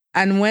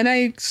 And when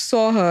I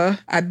saw her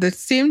at the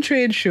same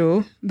trade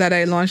show that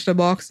I launched the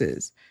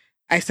boxes,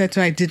 I said to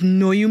her, I didn't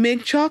know you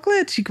make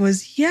chocolate. She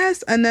goes,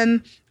 yes. And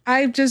then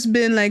I've just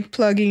been like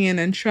plugging in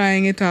and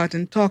trying it out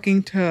and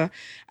talking to her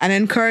and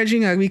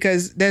encouraging her,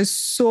 because there's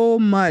so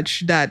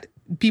much that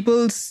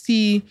people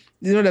see,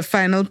 the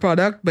final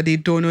product, but they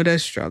don't know the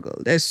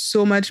struggle. There's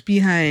so much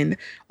behind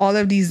all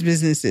of these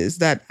businesses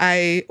that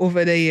I,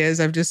 over the years,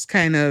 I've just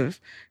kind of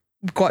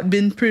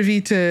been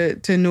privy to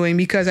knowing,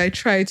 because I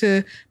try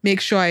to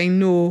make sure I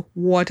know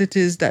what it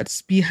is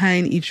that's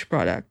behind each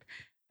product.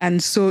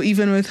 And so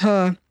even with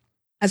her,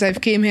 as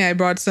I've came here, I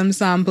brought some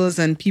samples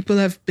and people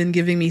have been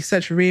giving me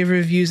such rave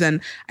reviews,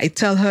 and I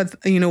tell her,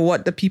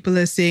 what the people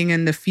are saying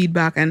and the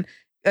feedback,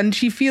 and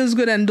she feels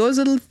good. And those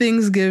little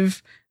things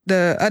give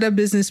the other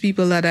business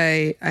people that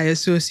I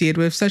associate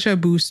with such a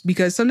boost,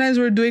 because sometimes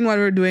we're doing what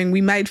we're doing.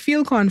 We might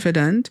feel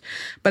confident,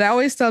 but I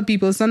always tell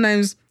people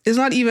sometimes it's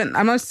not even,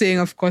 I'm not saying,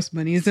 of course,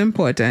 money is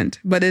important,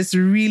 but it's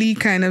really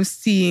kind of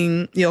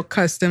seeing your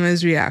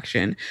customer's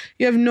reaction.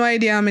 You have no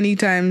idea how many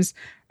times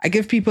I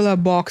give people a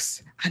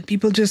box and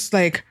people just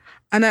like,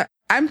 and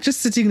I'm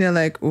just sitting there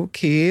like,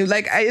 okay,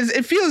 like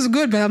it feels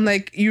good, but I'm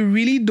like, you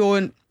really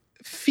don't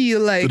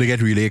feel like So they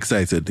get really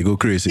excited. They go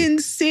crazy.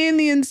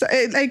 insanely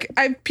inside.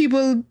 Like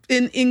people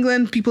in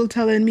England, people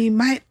telling me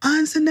my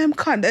aunts and them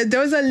can't. There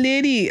was a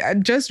lady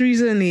just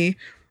recently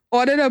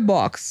ordered a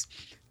box.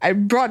 I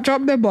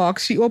dropped the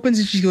box. She opens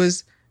it. She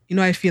goes,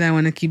 I feel I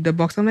want to keep the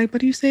box. I'm like,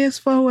 but you say it's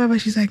for whoever.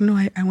 She's like, no,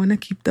 I want to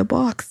keep the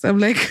box. I'm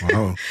like,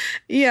 Wow.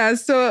 Yeah.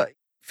 So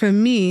for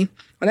me,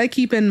 what I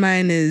keep in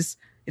mind is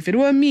if it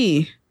were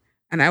me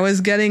and I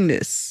was getting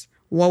this,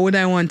 what would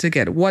I want to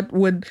get? What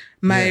would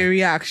my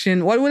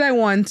reaction, what would I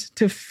want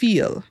to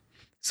feel?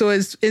 So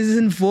it's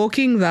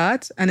invoking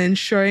that and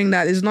ensuring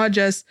that it's not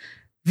just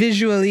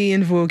visually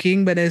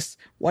invoking, but it's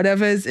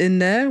whatever is in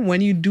there when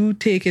you do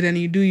take it and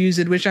you do use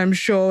it, which I'm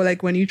sure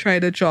like when you try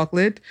the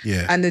chocolate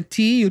and the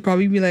tea, you'll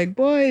probably be like,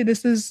 boy,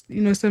 this is,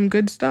 some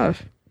good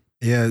stuff.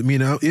 Yeah, I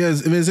mean,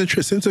 it's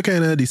interesting to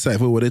kind of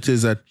decipher what it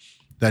is that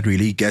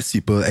really gets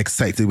people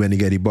excited when they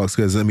get the box.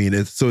 Because, I mean,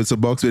 it's a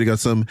box where you got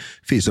some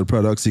facial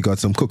products, you got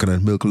some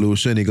coconut milk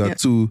lotion, you got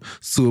 2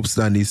 soaps,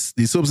 and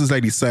these soaps is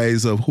like the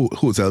size of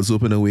hotel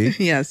soap in a way.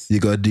 Yes. You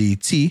got the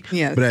tea.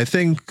 Yes. But I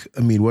think, I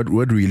mean, what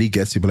really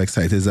gets people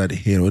excited is that,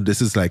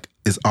 this is like,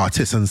 it's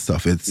artisan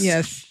stuff.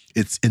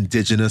 It's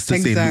indigenous to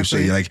St.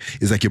 Lucia.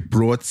 It's like you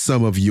brought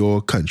some of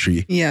your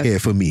country here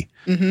for me.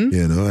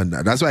 Mm-hmm. And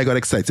that's why I got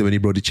excited when you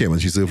brought the chairman.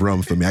 She served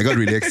rum for me. I got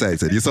really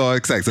excited. You saw how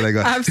excited I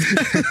got.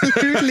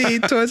 Absolutely,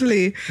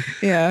 totally.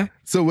 Yeah.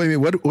 So wait,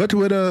 what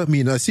would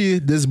I see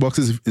this box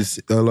is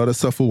a lot of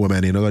stuff for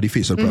women, got the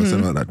facial products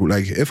and all that.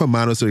 Like if a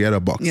man was to get a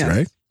box,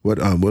 right? What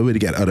would he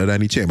get other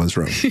than the chairman's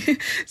rum?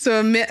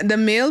 So the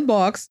male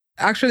box,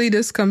 actually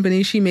this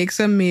company, she makes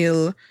a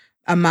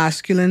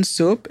masculine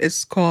soap.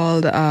 It's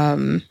called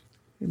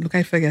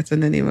I forget the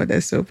name of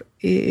that soap.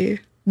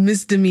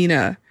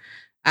 Misdemeanor.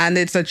 And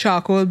it's a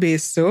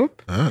charcoal-based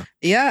soap.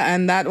 Yeah,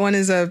 and that one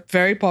is a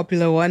very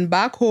popular one.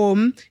 Back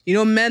home,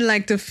 men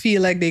like to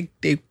feel like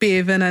they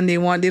paving and they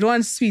don't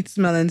want sweet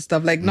smell and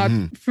stuff, like not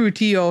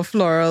fruity or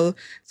floral.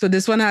 So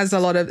this one has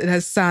it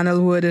has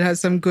sandalwood. It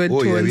has some good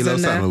tones we love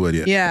in there.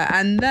 Sandalwood, Yeah,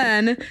 and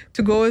then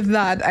to go with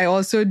that,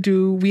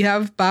 we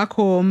have back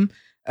home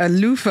a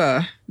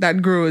loofah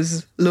that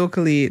grows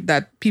locally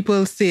that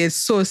people say is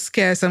so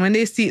scarce, and when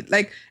they see it,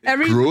 it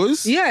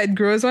grows? Yeah, it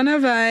grows on a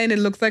vine. It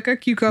looks like a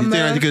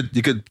cucumber.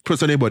 You could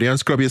put on your body and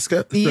scrub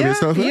yourself?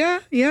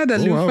 Yeah. The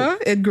loofah,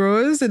 it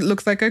grows. It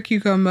looks like a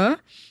cucumber.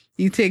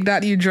 You take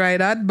that, you dry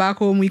that. Back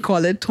home, we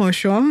call it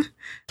tonchon.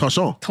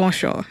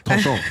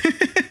 Tonchon.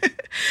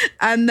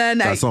 And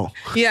then,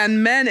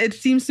 and men, it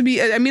seems to be,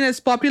 it's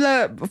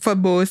popular for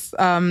both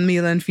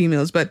male and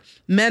females, but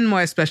men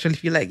more especially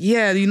feel like,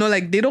 they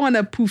don't want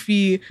a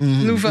poofy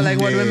loofah like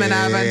what women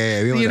have.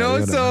 And, you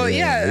want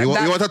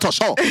a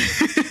tonchon.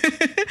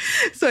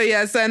 So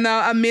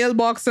now a mail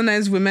box,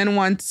 sometimes women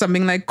want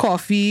something like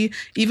coffee.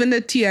 Even the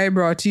tea I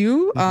brought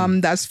you,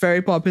 that's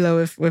very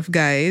popular with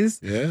guys.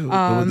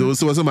 Yeah.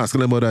 What's so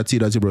masculine about that tea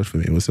that you brought for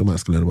me? What's so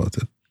masculine about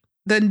it?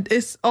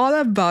 It's all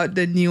about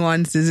the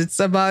nuances. It's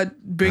about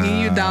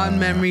bringing you down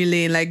memory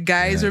lane. Like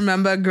guys,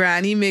 remember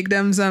Granny make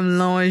them some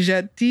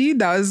longette tea?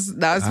 That's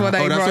what I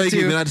brought you. That's why you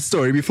gave me that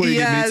story before you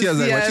gave me tea. I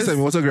was like, what you said?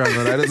 What's a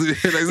grandma?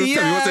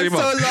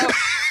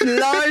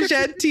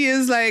 Longette tea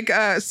is like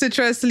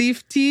citrus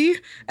leaf tea.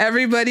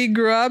 Everybody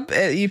grew up.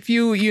 If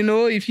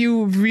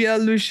you real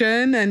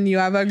Lucian and you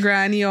have a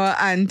granny or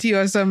auntie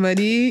or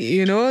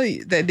somebody,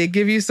 that they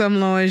give you some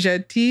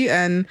longette tea,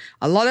 and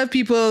a lot of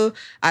people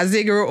as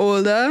they grow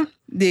older,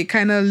 they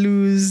kind of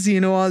lose,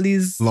 all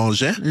these...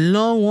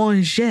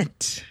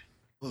 Longette.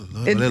 Oh,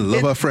 I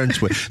love a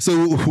French word.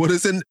 So what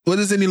is in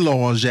the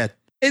longette?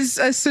 It's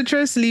a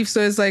citrus leaf, so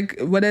it's like,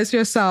 whether it's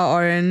your sour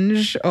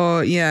orange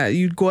or,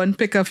 you go and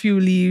pick a few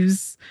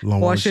leaves,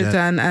 wash it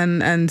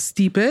and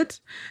steep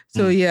it.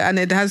 So, and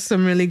it has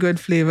some really good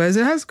flavors.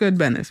 It has good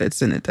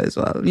benefits in it as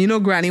well.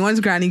 Once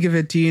Granny give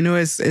it to you,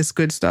 it's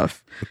good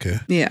stuff. Okay.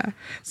 Yeah.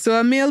 So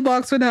a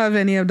mailbox would have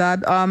any of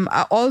that.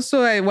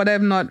 What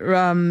I've not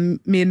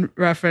made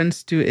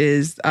reference to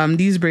is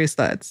these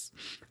bracelets.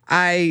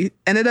 I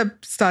ended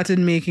up started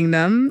making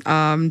them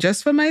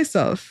just for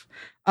myself.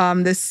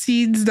 The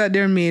seeds that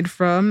they're made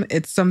from,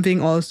 it's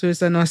something also,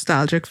 it's a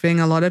nostalgic thing.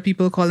 A lot of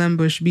people call them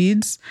bush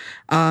beads.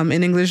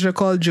 In English, they're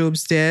called Job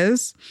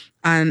stairs.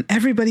 And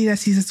everybody that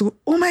sees this,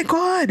 oh my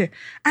God,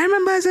 I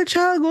remember as a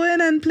child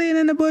going and playing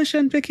in the bush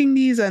and picking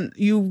these, and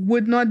you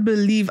would not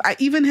believe. I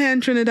even here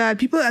in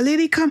Trinidad, a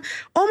lady come,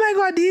 oh my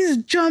God, these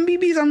jumbie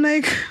bees. I'm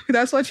like,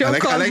 that's what you're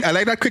calling. I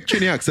like that quick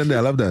Trini accent there.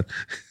 I love that.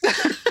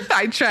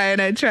 I try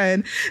and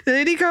the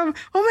lady come,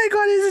 oh my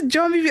God, this is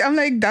jumbie bee. I'm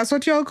like, that's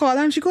what y'all call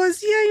them? She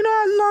goes, yeah,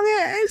 how long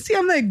I see.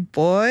 I'm like,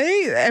 boy,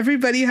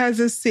 everybody has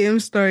the same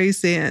story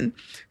saying.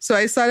 So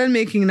I started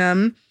making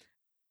them,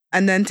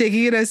 and then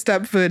taking it a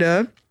step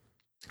further,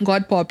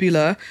 got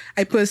popular.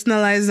 I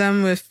personalized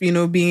them with,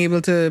 being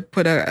able to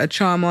put a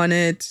charm on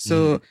it.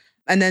 So,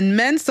 and then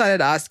men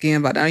started asking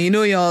about it.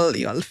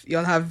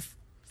 Y'all have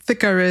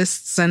thicker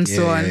wrists and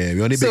so on. Yeah,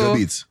 we only bigger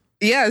beads.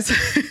 Yes.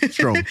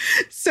 Strong.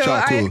 So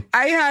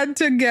I had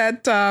to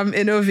get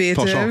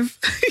innovative.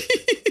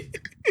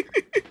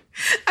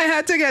 I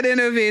had to get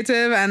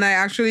innovative, and I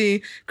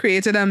actually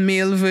created a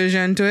male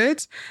version to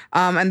it.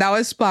 And that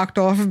was sparked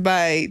off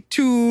by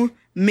two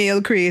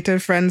male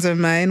creative friends of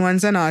mine.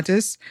 One's an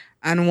artist,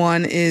 and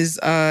one is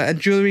a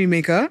jewelry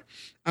maker.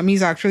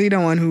 He's actually the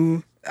one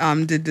who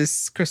did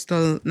this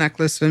crystal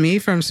necklace for me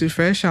from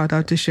Soufre. Shout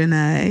out to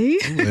Shanae.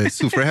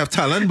 Soufre have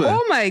talent, but...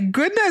 Oh my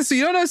goodness.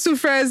 You don't know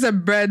Soufre is the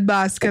bread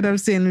basket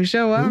of St.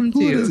 Lucia. What happened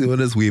to you?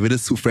 What is waving the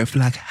Soufre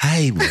flag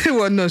high, man?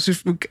 Well, no,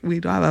 we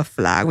don't have a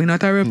flag. We're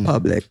not a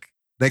republic.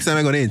 Next time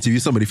I'm going to interview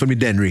somebody from the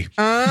Dennery.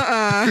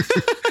 Dennery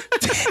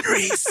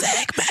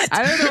segment.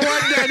 I don't know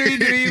what Dennery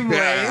doing, boy.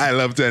 Yeah, I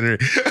love Dennery.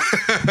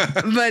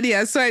 But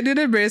yeah, so I do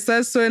the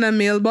bracelets. So in a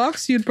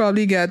mailbox, you'd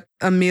probably get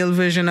a male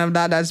version of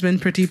that. That's been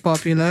pretty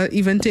popular.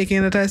 Even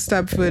taking it a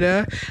step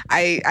further,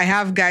 I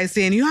have guys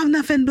saying, you have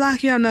nothing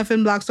black, you have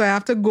nothing black. So I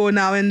have to go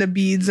now in the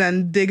beads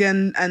and dig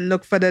and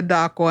look for the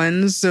dark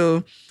ones.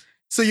 So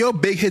you're a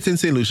big hit in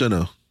St. Lucia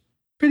now?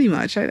 Pretty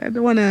much. I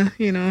don't want to,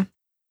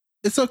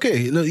 It's okay.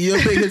 You're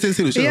a big hit in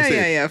St. Lucia.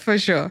 Yeah, for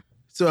sure.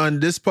 So,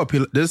 and this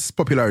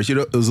popularity,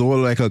 it was all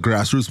like a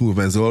grassroots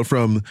movement. It's all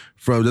from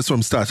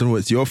starting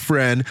with your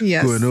friend,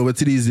 going over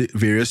to these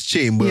various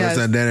chambers,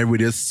 and then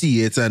everybody just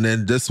see it, and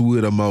then just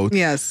word of mouth.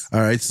 Yes.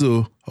 All right.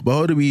 So, but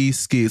how do we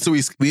scale? So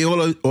we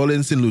all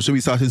in St. Lucia. We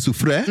start in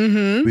Soufre.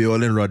 Mm-hmm. We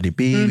all in Rodney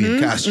Bay. We in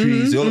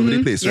Castries. All over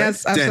the place, right?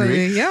 Yes, absolutely.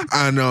 Dennery. Yeah.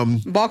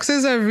 And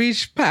boxes have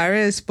reached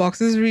Paris.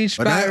 Boxes reached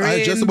Bahrain.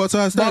 I just about to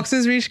ask that.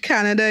 Boxes reached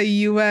Canada,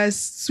 US,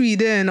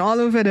 Sweden, all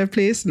over the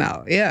place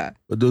now. Yeah.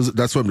 But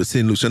that's from the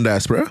St. Lucian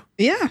diaspora?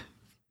 Yeah.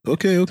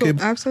 Okay. So,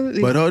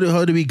 absolutely. But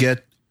how do we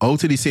get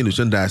out of the St.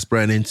 Lucian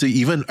diaspora and into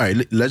even, all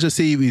right, let's just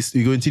say we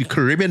go into the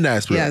Caribbean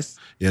diaspora. Yes.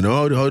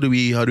 How do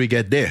we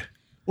get there?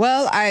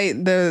 Well,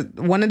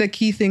 one of the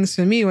key things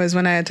for me was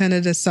when I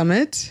attended the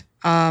summit.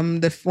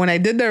 When I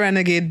did the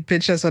renegade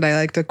pitch, that's what I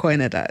like to coin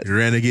it as.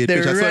 Renegade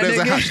pitch. I saw there's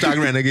a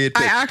hashtag renegade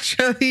pitch.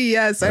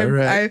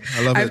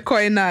 I've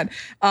coined that.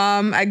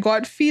 I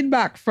got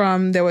feedback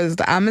there was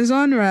the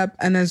Amazon rep,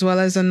 and as well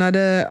as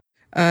another.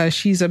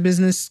 She's a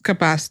business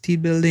capacity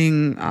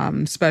building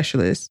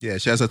specialist. Yeah,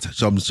 she has a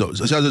job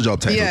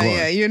title.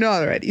 Yeah, you know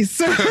already.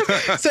 So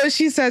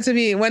she said to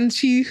me, when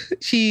she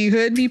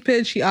heard me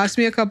pitch, she asked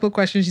me a couple of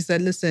questions. She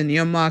said, listen,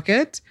 your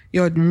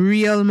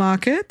real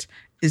market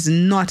is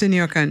not in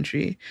your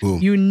country.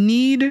 Boom. You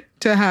need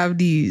to have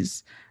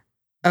these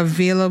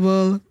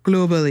available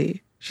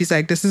globally. She's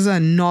like, this is a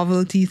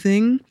novelty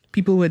thing.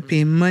 People would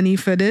pay money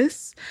for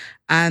this.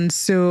 And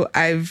so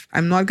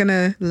I'm not going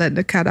to let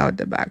the cat out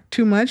the bag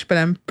too much, but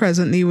I'm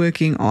presently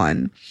working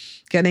on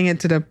getting it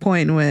to the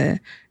point where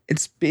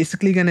it's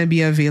basically going to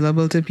be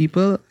available to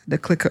people. The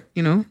click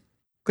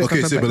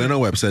Okay, so but on our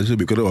website, so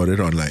we could order it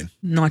online.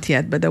 Not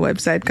yet, but the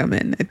website come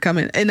in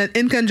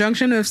in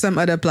conjunction with some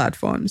other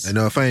platforms. I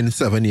know. I find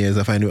 7 years.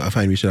 I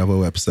find we should have a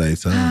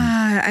website.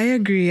 I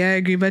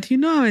agree. But you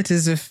know how it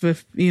is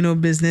with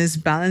business,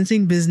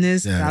 balancing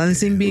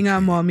being a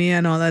mommy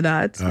and all of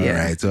that. All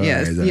right.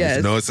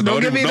 Yes. No, so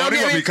don't give me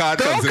mommy card.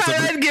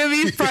 Don't give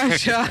me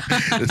pressure.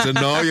 So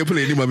now you're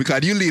playing the mommy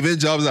card. You leaving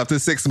jobs after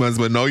 6 months,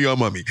 but now you're a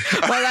mommy.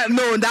 Well,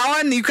 no, that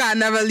one you can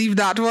never leave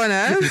that one.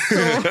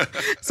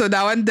 So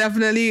that one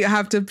definitely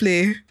have to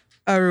play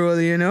a role,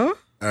 All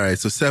right,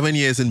 so 7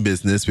 years in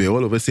business, we're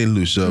all over St.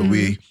 Lucia. Mm-hmm.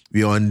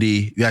 We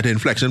at the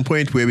inflection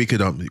point where we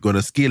could going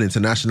to scale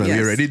international. Yes.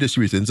 We're already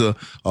distributing to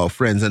our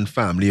friends and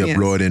family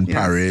abroad in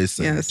Paris,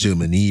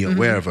 Germany, or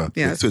wherever,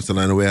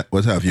 Switzerland, or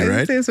what have you,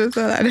 right? I didn't say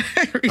Switzerland.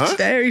 I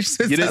reached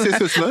Switzerland. You didn't say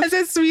Switzerland? I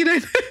said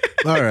Sweden.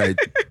 All right,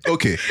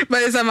 okay.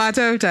 But it's a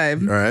matter of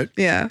time. All right.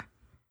 Yeah.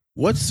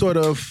 What sort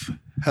of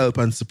help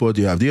and support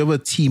do you have? Do you have a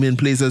team in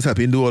place that's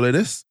helping do all of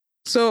this?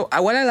 So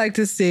what I like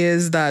to say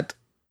is that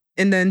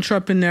in the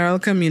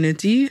entrepreneurial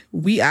community,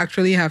 we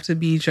actually have to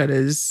be each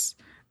other's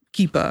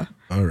keeper.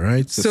 All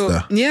right, sister. So,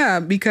 yeah,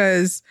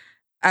 because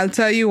I'll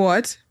tell you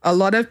what, a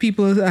lot of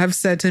people have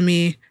said to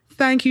me,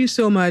 thank you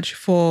so much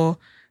for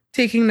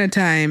taking the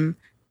time,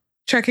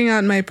 checking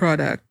out my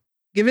product,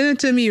 giving it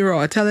to me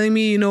raw, telling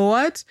me, you know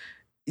what,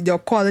 the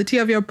quality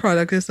of your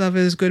product itself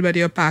is good, but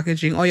your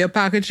packaging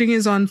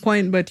is on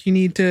point, but you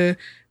need to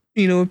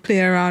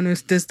play around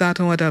with this, that,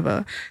 and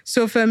whatever.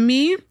 So for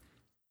me,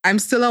 I'm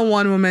still a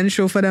one-woman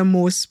show for the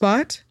most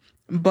part,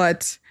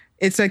 but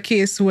it's a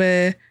case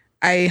where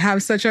I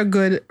have such a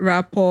good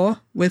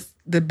rapport with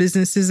the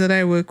businesses that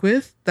I work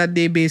with that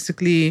they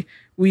basically,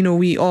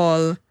 we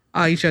all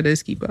are each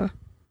other's keeper.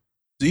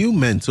 Do you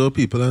mentor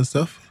people and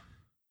stuff?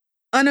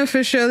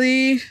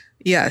 Unofficially,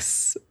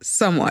 yes,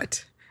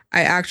 somewhat.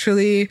 I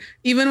actually,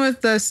 even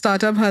with the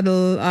Startup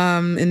Huddle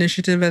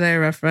initiative that I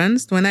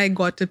referenced, when I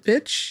got to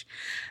pitch,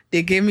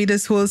 they gave me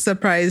this whole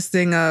surprise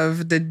thing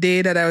of the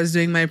day that I was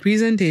doing my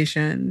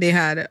presentation. They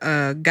had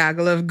a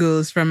gaggle of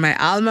girls from my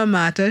alma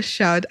mater.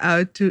 Shout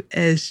out to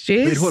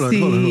SJC. Wait, hold on.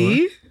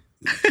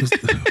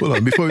 Hold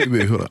on. Before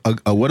we hold on.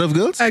 A what of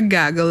girls? A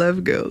gaggle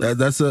of girls.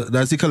 That's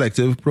the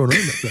collective pronoun.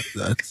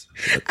 That's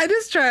I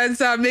just try and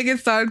make it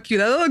sound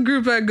cute. A little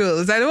group of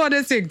girls. I don't want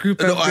to say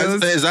group of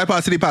girls. Is that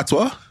part of the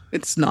patois?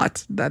 It's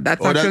not.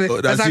 That's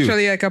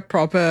actually like a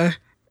proper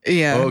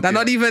Yeah, Okay. they're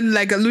not even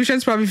like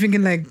Lucian's probably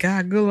thinking like,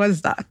 God, girl,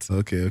 what's that?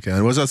 Okay.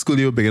 And what's that school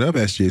you were picking up?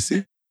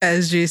 SJC?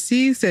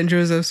 SJC, St.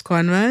 Joseph's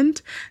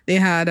Convent. They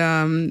had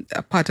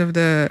a part of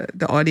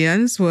the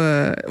audience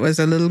was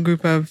a little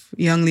group of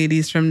young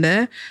ladies from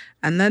there.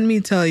 And let me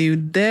tell you,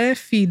 their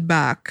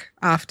feedback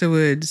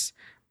afterwards,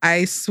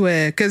 I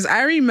swear, because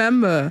I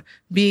remember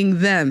being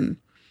them.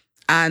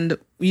 And,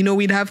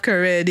 we'd have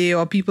career day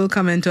or people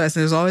coming to us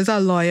and there's always a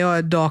lawyer or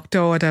a doctor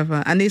or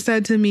whatever. And they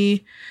said to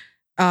me,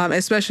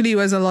 especially it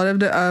was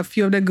a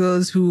few of the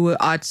girls who were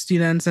art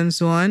students and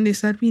so on. They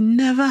said, we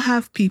never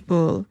have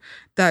people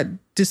that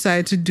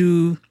decide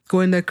to go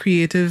in the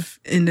creative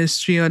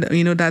industry or,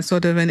 that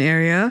sort of an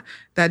area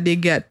that they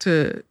get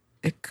to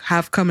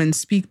have come and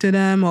speak to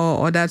them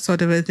or that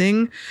sort of a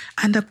thing.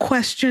 And the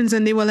questions,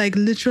 and they were like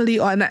literally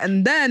on.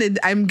 And then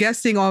I'm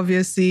guessing,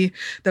 obviously,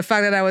 the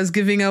fact that I was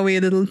giving away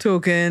little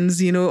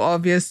tokens,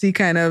 obviously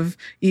kind of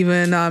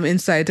even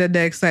incited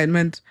the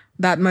excitement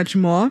that much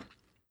more.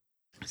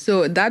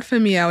 So that for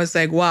me, I was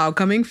like, wow,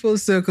 coming full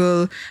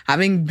circle,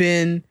 having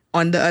been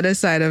on the other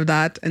side of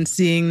that and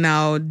seeing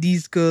now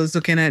these girls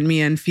looking at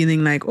me and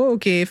feeling like, oh,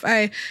 okay,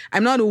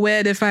 I'm not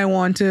wed if I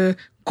want to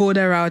go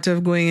the route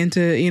of going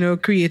into,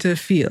 creative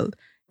field.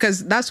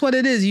 Because that's what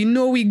it is.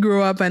 We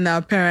grow up and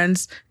our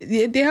parents,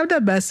 they have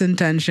the best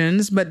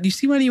intentions, but you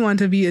see when you want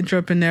to be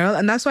entrepreneurial.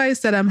 And that's why I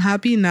said I'm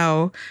happy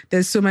now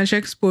there's so much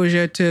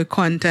exposure to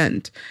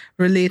content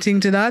relating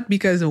to that.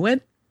 Because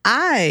when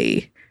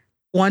I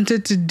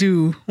wanted to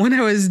do, when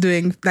I was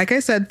doing, like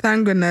I said,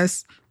 thank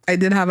goodness, I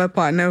did have a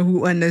partner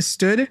who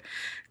understood.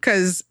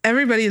 Because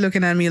everybody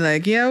looking at me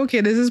like, yeah,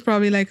 okay, this is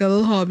probably like a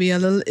little hobby, a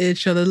little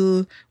itch, a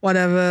little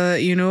whatever,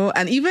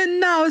 And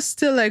even now,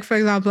 still, like, for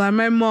example,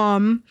 my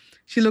mom,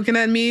 she looking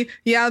at me.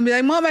 Yeah, I'll be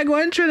like, Mom, I go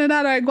in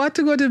Trinidad or I got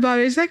to go to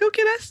Bali. She's like,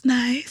 okay, that's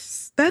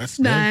nice. That's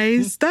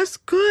nice. That's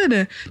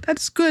good.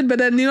 That's good. But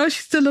then, she's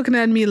still looking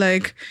at me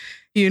like,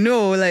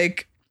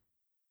 like,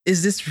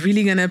 is this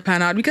really going to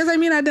pan out? Because, at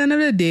the end of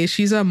the day,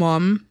 she's a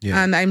mom.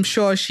 Yeah. And I'm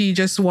sure she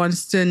just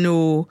wants to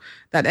know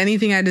that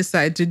anything I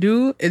decide to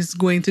do is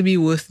going to be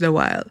worth the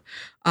while,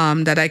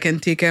 that I can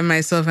take care of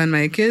myself and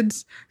my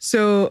kids.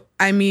 So,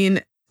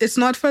 it's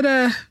not for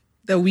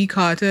the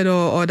weak-hearted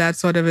or that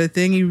sort of a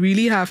thing. You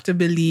really have to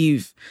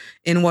believe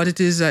in what it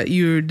is that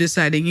you're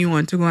deciding you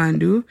want to go and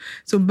do.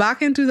 So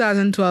back in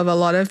 2012, a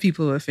lot of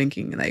people were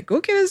thinking like,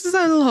 okay, this is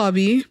a little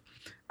hobby.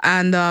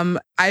 And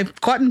I've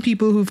gotten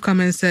people who've come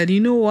and said, you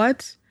know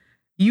what?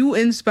 You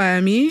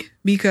inspire me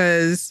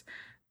because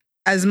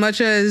as much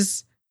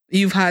as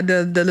you've had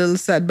the little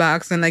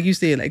setbacks and like you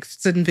say, like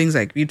certain things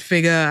like you'd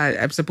figure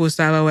I'm supposed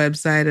to have a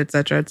website,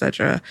 etc.,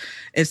 etc.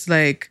 It's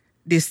like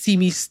they see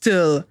me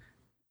still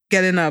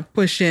getting up,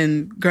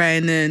 pushing,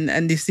 grinding,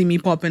 and they see me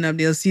popping up.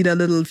 They'll see the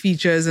little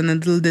features and the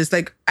little this.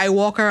 Like I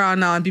walk around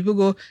now and people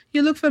go,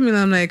 you look familiar.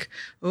 I'm like,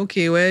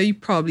 okay, well, you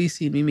probably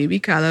see me maybe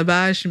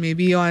Calabash,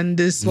 maybe on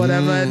this,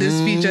 whatever, this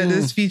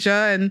feature.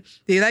 And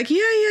they're like, yeah,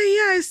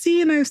 I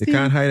see and I've seen. You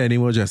can't hide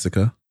anymore,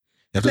 Jessica.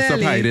 You have to stop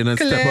hiding and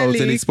step out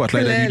in the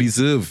spotlight that you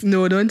deserve.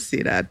 No, don't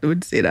say that.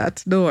 Don't say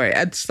that. Don't worry.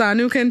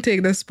 Sanu can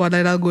take the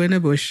spotlight. I'll go in the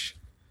bush.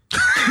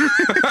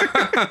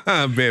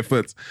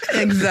 Barefoot.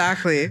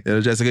 Exactly.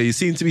 Jessica, you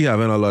seem to be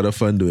having a lot of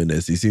fun doing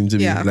this. You seem to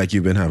be like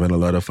you've been having a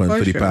lot of fun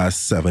for the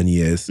past 7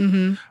 years.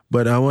 Mm-hmm.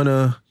 But I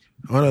wanna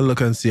look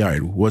and see, all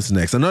right, what's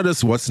next? And not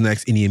just what's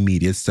next in the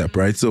immediate step,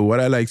 right? So what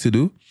I like to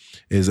do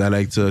is I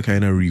like to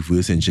kind of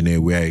reverse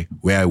engineer where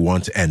I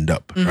want to end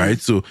up, right?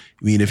 So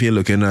if you're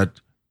looking at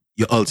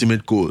your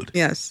ultimate goal,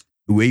 yes,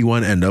 where you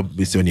want to end up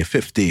is on your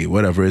 50,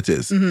 whatever it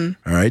is.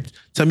 Mm-hmm. All right.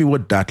 Tell me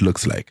what that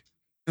looks like.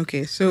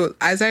 Okay, so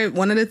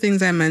one of the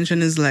things I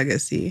mentioned is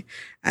legacy,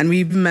 and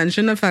we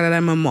mentioned the fact that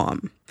I'm a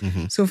mom.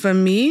 Mm-hmm. So for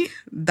me,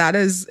 that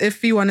is,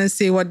 if you want to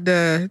say what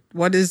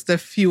is the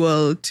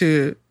fuel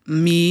to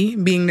me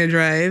being the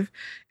drive,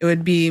 it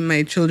would be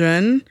my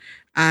children,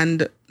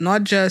 and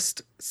not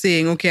just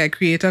saying, okay, I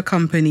create a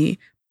company.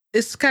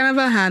 It's kind of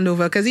a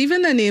handover, because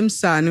even the name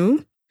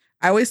Sanu,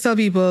 I always tell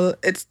people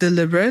it's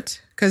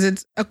deliberate because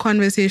it's a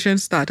conversation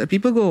starter.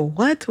 People go,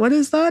 what? What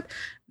is that?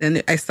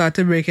 Then I start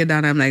to break it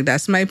down. I'm like,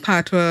 that's my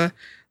patois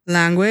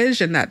language,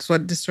 and that's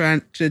what this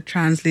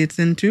translates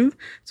into.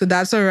 So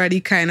that's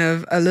already kind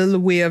of a little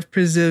way of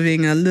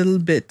preserving a little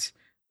bit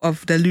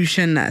of the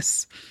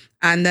Lucianness.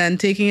 And then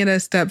taking it a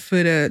step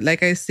further,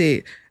 like I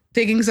say,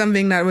 taking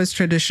something that was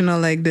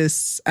traditional like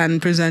this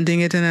and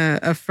presenting it in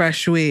a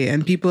fresh way,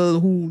 and people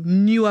who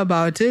knew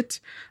about it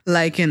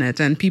liking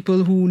it, and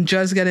people who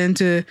just get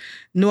into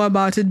know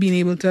about it being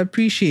able to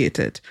appreciate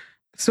it.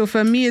 So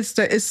for me,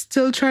 it's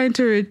still trying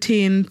to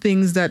retain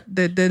things that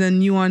the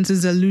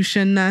nuances, the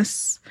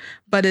Lucianness,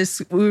 but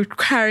we're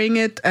carrying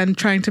it and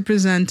trying to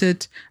present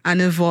it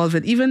and evolve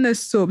it. Even the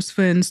soaps,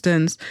 for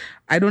instance,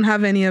 I don't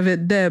have any of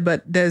it there,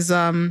 but there's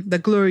the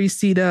Glory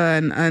Cedar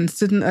and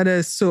certain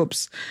other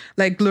soaps.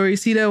 Like Glory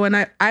Cedar, when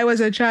I was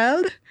a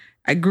child,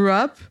 I grew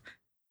up,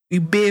 you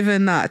bathe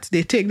in that.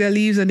 They take the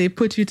leaves and they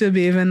put you to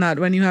bathe in that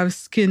when you have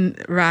skin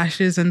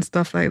rashes and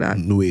stuff like that.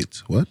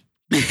 Wait, what?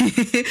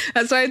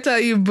 That's why I tell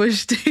you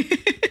bush tea.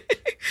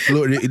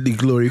 The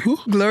glory who?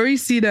 Glory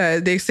cedar.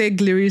 They say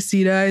glory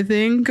cedar, I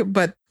think,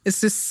 but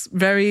it's this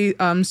very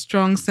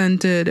strong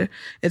scented.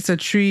 It's a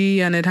tree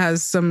and it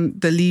has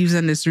the leaves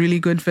and it's really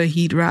good for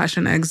heat rash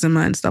and eczema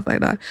and stuff like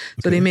that.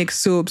 So they make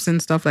soaps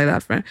and stuff like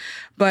that.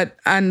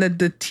 And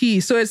the tea.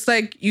 So it's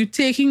like you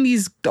taking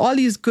all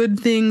these good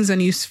things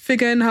and you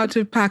figuring how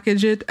to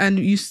package it and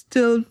you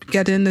still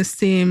getting the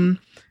same,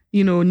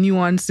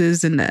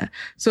 nuances in there.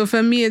 So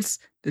for me, it's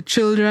the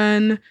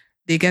children,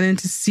 they getting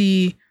to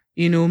see,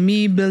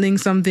 me building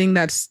something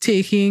that's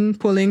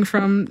pulling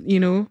from,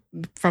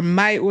 from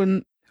my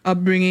own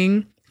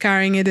upbringing,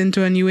 carrying it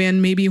into a new way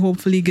and maybe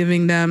hopefully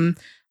giving them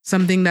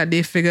something that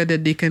they figure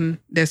that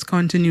there's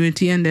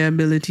continuity and their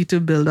ability to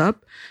build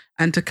up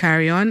and to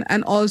carry on.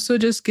 And also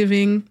just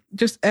giving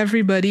just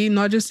everybody,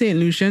 not just St.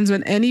 Lucians,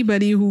 but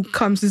anybody who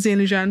comes to St.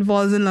 Lucia and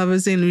falls in love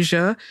with St.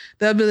 Lucia,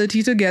 the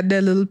ability to get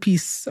their little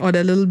piece or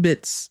their little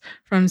bits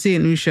from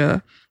St.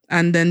 Lucia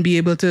and then be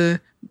able to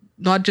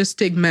not just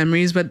take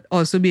memories, but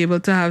also be able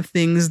to have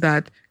things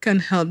that can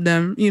help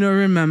them,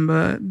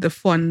 remember the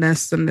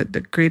fondness and the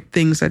great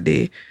things that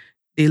they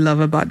love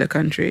about the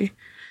country.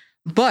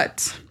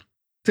 But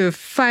to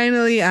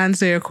finally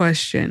answer your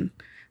question,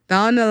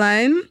 down the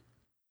line,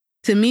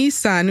 to me,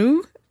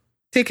 Sanu,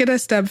 take it a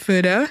step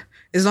further,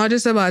 is not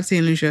just about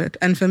St. Lucia.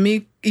 And for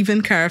me,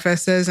 even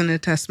CARIFESTA is an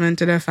attestment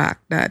to the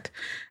fact that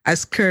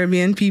as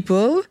Caribbean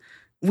people,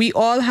 we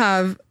all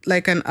have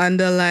like an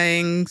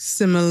underlying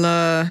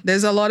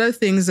there's a lot of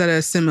things that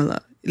are similar.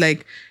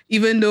 Like,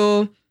 even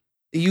though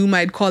you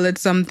might call it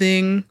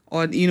something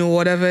or,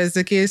 whatever is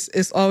the case,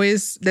 there's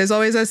always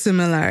a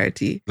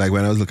similarity. Like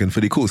when I was looking for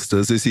the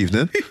coasters this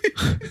evening.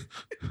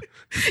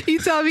 You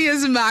tell me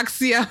it's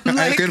Maxi.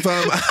 I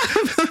confirm.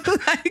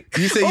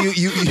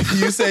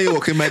 You say you're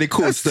walking by the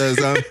coasters.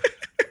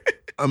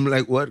 I'm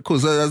like, what?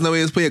 Coasters? That's no way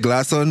you put your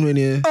glass on when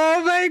you...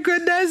 Oh my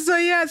goodness. So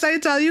yes, I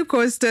tell you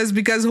coasters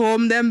because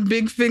home, them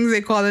big things,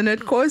 they calling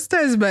it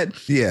coasters.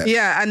 But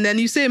yeah. And then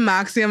you say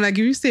Maxi. I'm like, if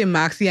you say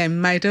Maxi, I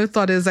might have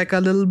thought it's like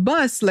a little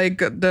bus,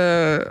 like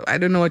I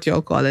don't know what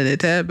y'all calling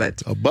it,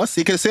 but... A bus?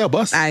 You can say a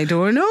bus. I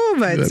don't know,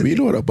 but... We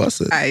know what a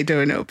bus is. I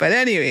don't know. But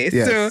anyway,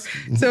 yes.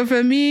 So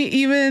for me,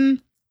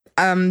 even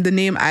the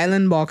name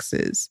Island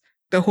Boxes,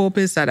 the hope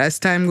is that as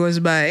time goes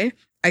by,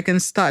 I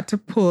can start to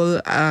pull,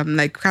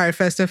 like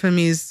CARIFESTA for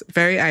me is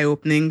very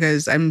eye-opening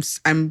because I'm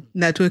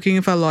networking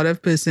with a lot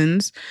of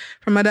persons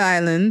from other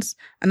islands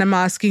and I'm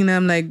asking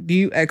them, like, do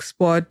you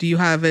export? Do you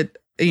have it,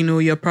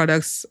 your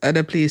products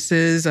other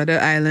places, other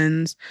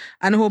islands?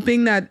 And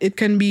hoping that it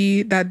can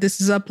be that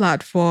this is a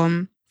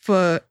platform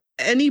for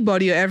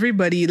anybody or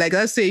everybody. Like,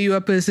 let's say you're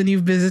a person,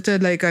 you've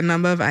visited like a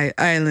number of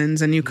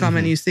islands and you come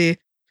and you say,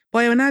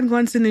 boy, when I'd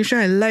gone to St. Lucia,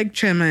 I liked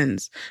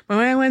Chemins. But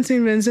when I went to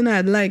St. Vincent,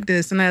 I'd like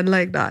this and I'd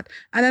like that.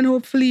 And then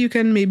hopefully you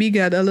can maybe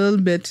get a little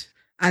bit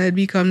and it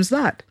becomes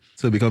that.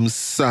 So it becomes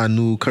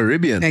Sanu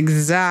Caribbean.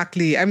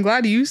 Exactly. I'm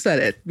glad you said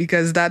it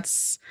because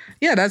that's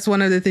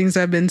one of the things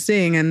I've been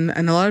saying. And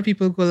a lot of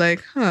people go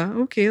like,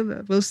 okay,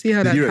 we'll see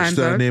how that pans out. Did you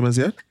register the name as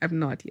yet? I've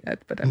not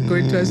yet, but I'm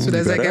going to as soon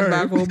as I get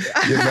back home.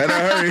 You better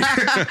hurry.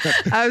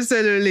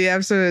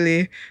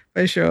 Absolutely.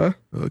 For sure.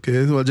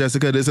 Okay. Well,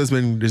 Jessica, this has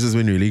been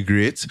really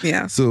great.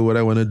 Yeah. So what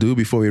I want to do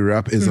before we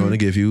wrap is I want to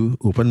give you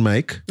open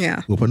mic,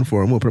 open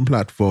forum, open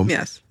platform.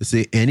 Yes. To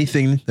say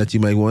anything that you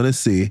might want to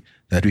say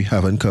that we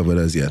haven't covered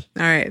as yet.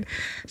 All right.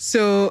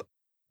 So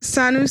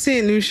Sanu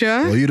St.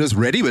 Lucia. Well, you're just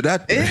ready with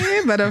that.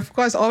 But of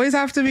course, always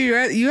have to be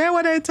ready. You hear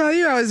what I tell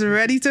you? I was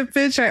ready to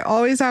pitch. I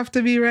always have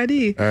to be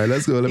ready. All right,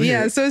 let's go. Let me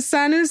hear. So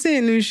Sanu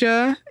St.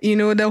 Lucia,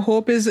 the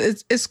hope is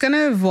it's going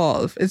to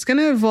evolve. It's going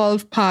to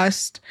evolve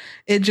past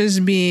it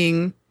just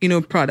being,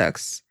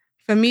 products.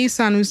 For me,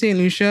 Sanu St.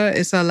 Lucia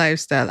is a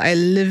lifestyle. I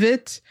live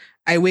it.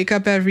 I wake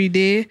up every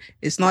day.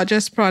 It's not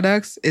just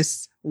products.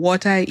 It's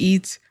what I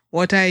eat,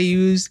 what I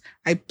use.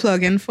 I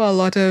plug in for a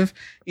lot of,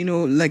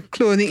 like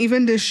clothing.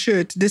 Even this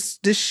shirt, this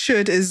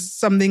shirt is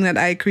something that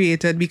I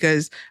created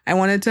because I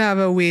wanted to have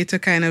a way to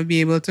kind of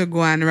be able to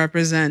go and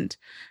represent,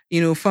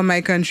 for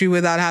my country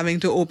without having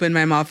to open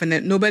my mouth.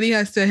 And nobody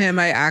has to hear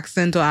my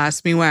accent or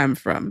ask me where I'm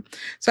from.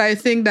 So I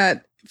think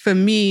that for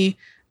me,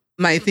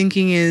 my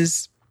thinking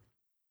is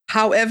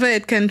however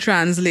it can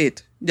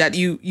translate that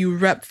you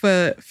rep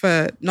for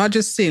not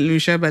just St.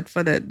 Lucia, but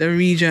for the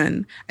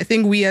region. I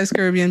think we as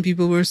Caribbean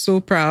people, we're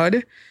so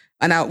proud.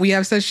 And we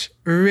have such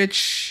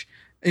rich,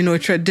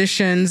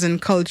 traditions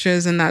and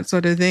cultures and that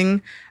sort of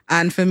thing.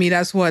 And for me,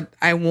 that's what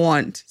I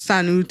want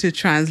Sanu to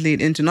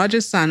translate into. Not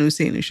just Sanu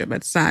St. Lucia,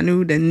 but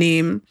Sanu, the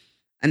name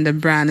and the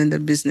brand and the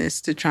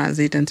business to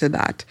translate into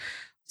that.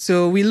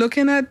 So we're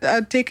looking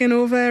at taking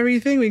over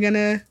everything. We're going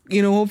to,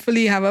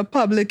 hopefully have a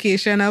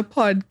publication, a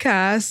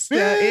podcast.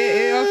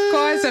 Of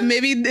course, and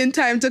maybe in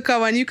time to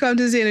come, when you come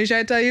to St. Lucia,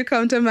 I tell you,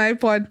 come to my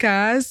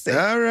podcast.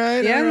 All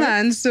right. Yeah, all right.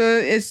 man. So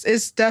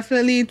it's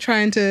definitely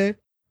trying to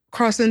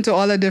cross into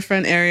all the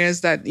different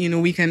areas that,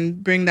 we can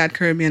bring that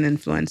Caribbean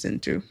influence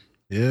into.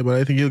 Yeah, but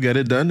I think you'll get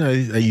it done.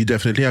 You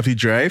definitely have the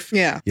drive.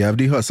 Yeah. You have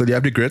the hustle. You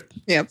have the grit.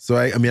 Yep. So,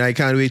 I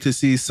can't wait to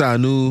see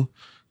Sanu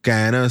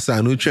Guyana,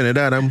 Sanu,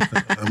 Trinidad. I'm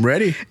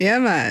ready. Yeah,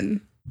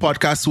 man.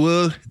 Podcast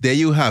World, there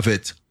you have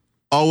it.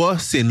 Our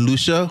St.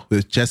 Lucia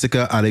with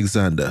Jessica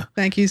Alexander.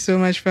 Thank you so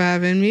much for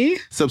having me.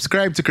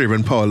 Subscribe to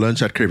Caribbean Power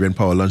Lunch at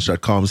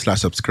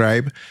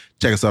caribbeanpowerlunch.com/subscribe.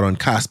 Check us out on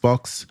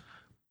Castbox,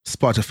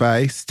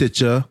 Spotify,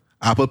 Stitcher,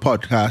 Apple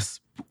Podcasts,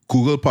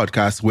 Google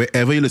Podcasts,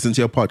 wherever you listen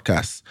to your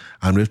podcasts.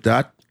 And with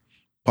that,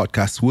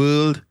 Podcast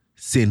World,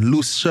 St.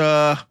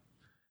 Lucia,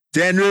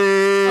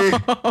 Denry,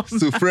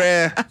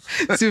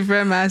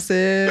 Super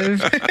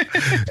massive.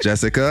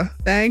 Jessica.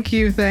 Thank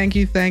you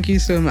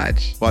so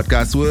much.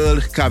 Podcast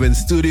World, Cabin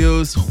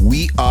Studios,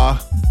 we are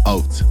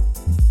out.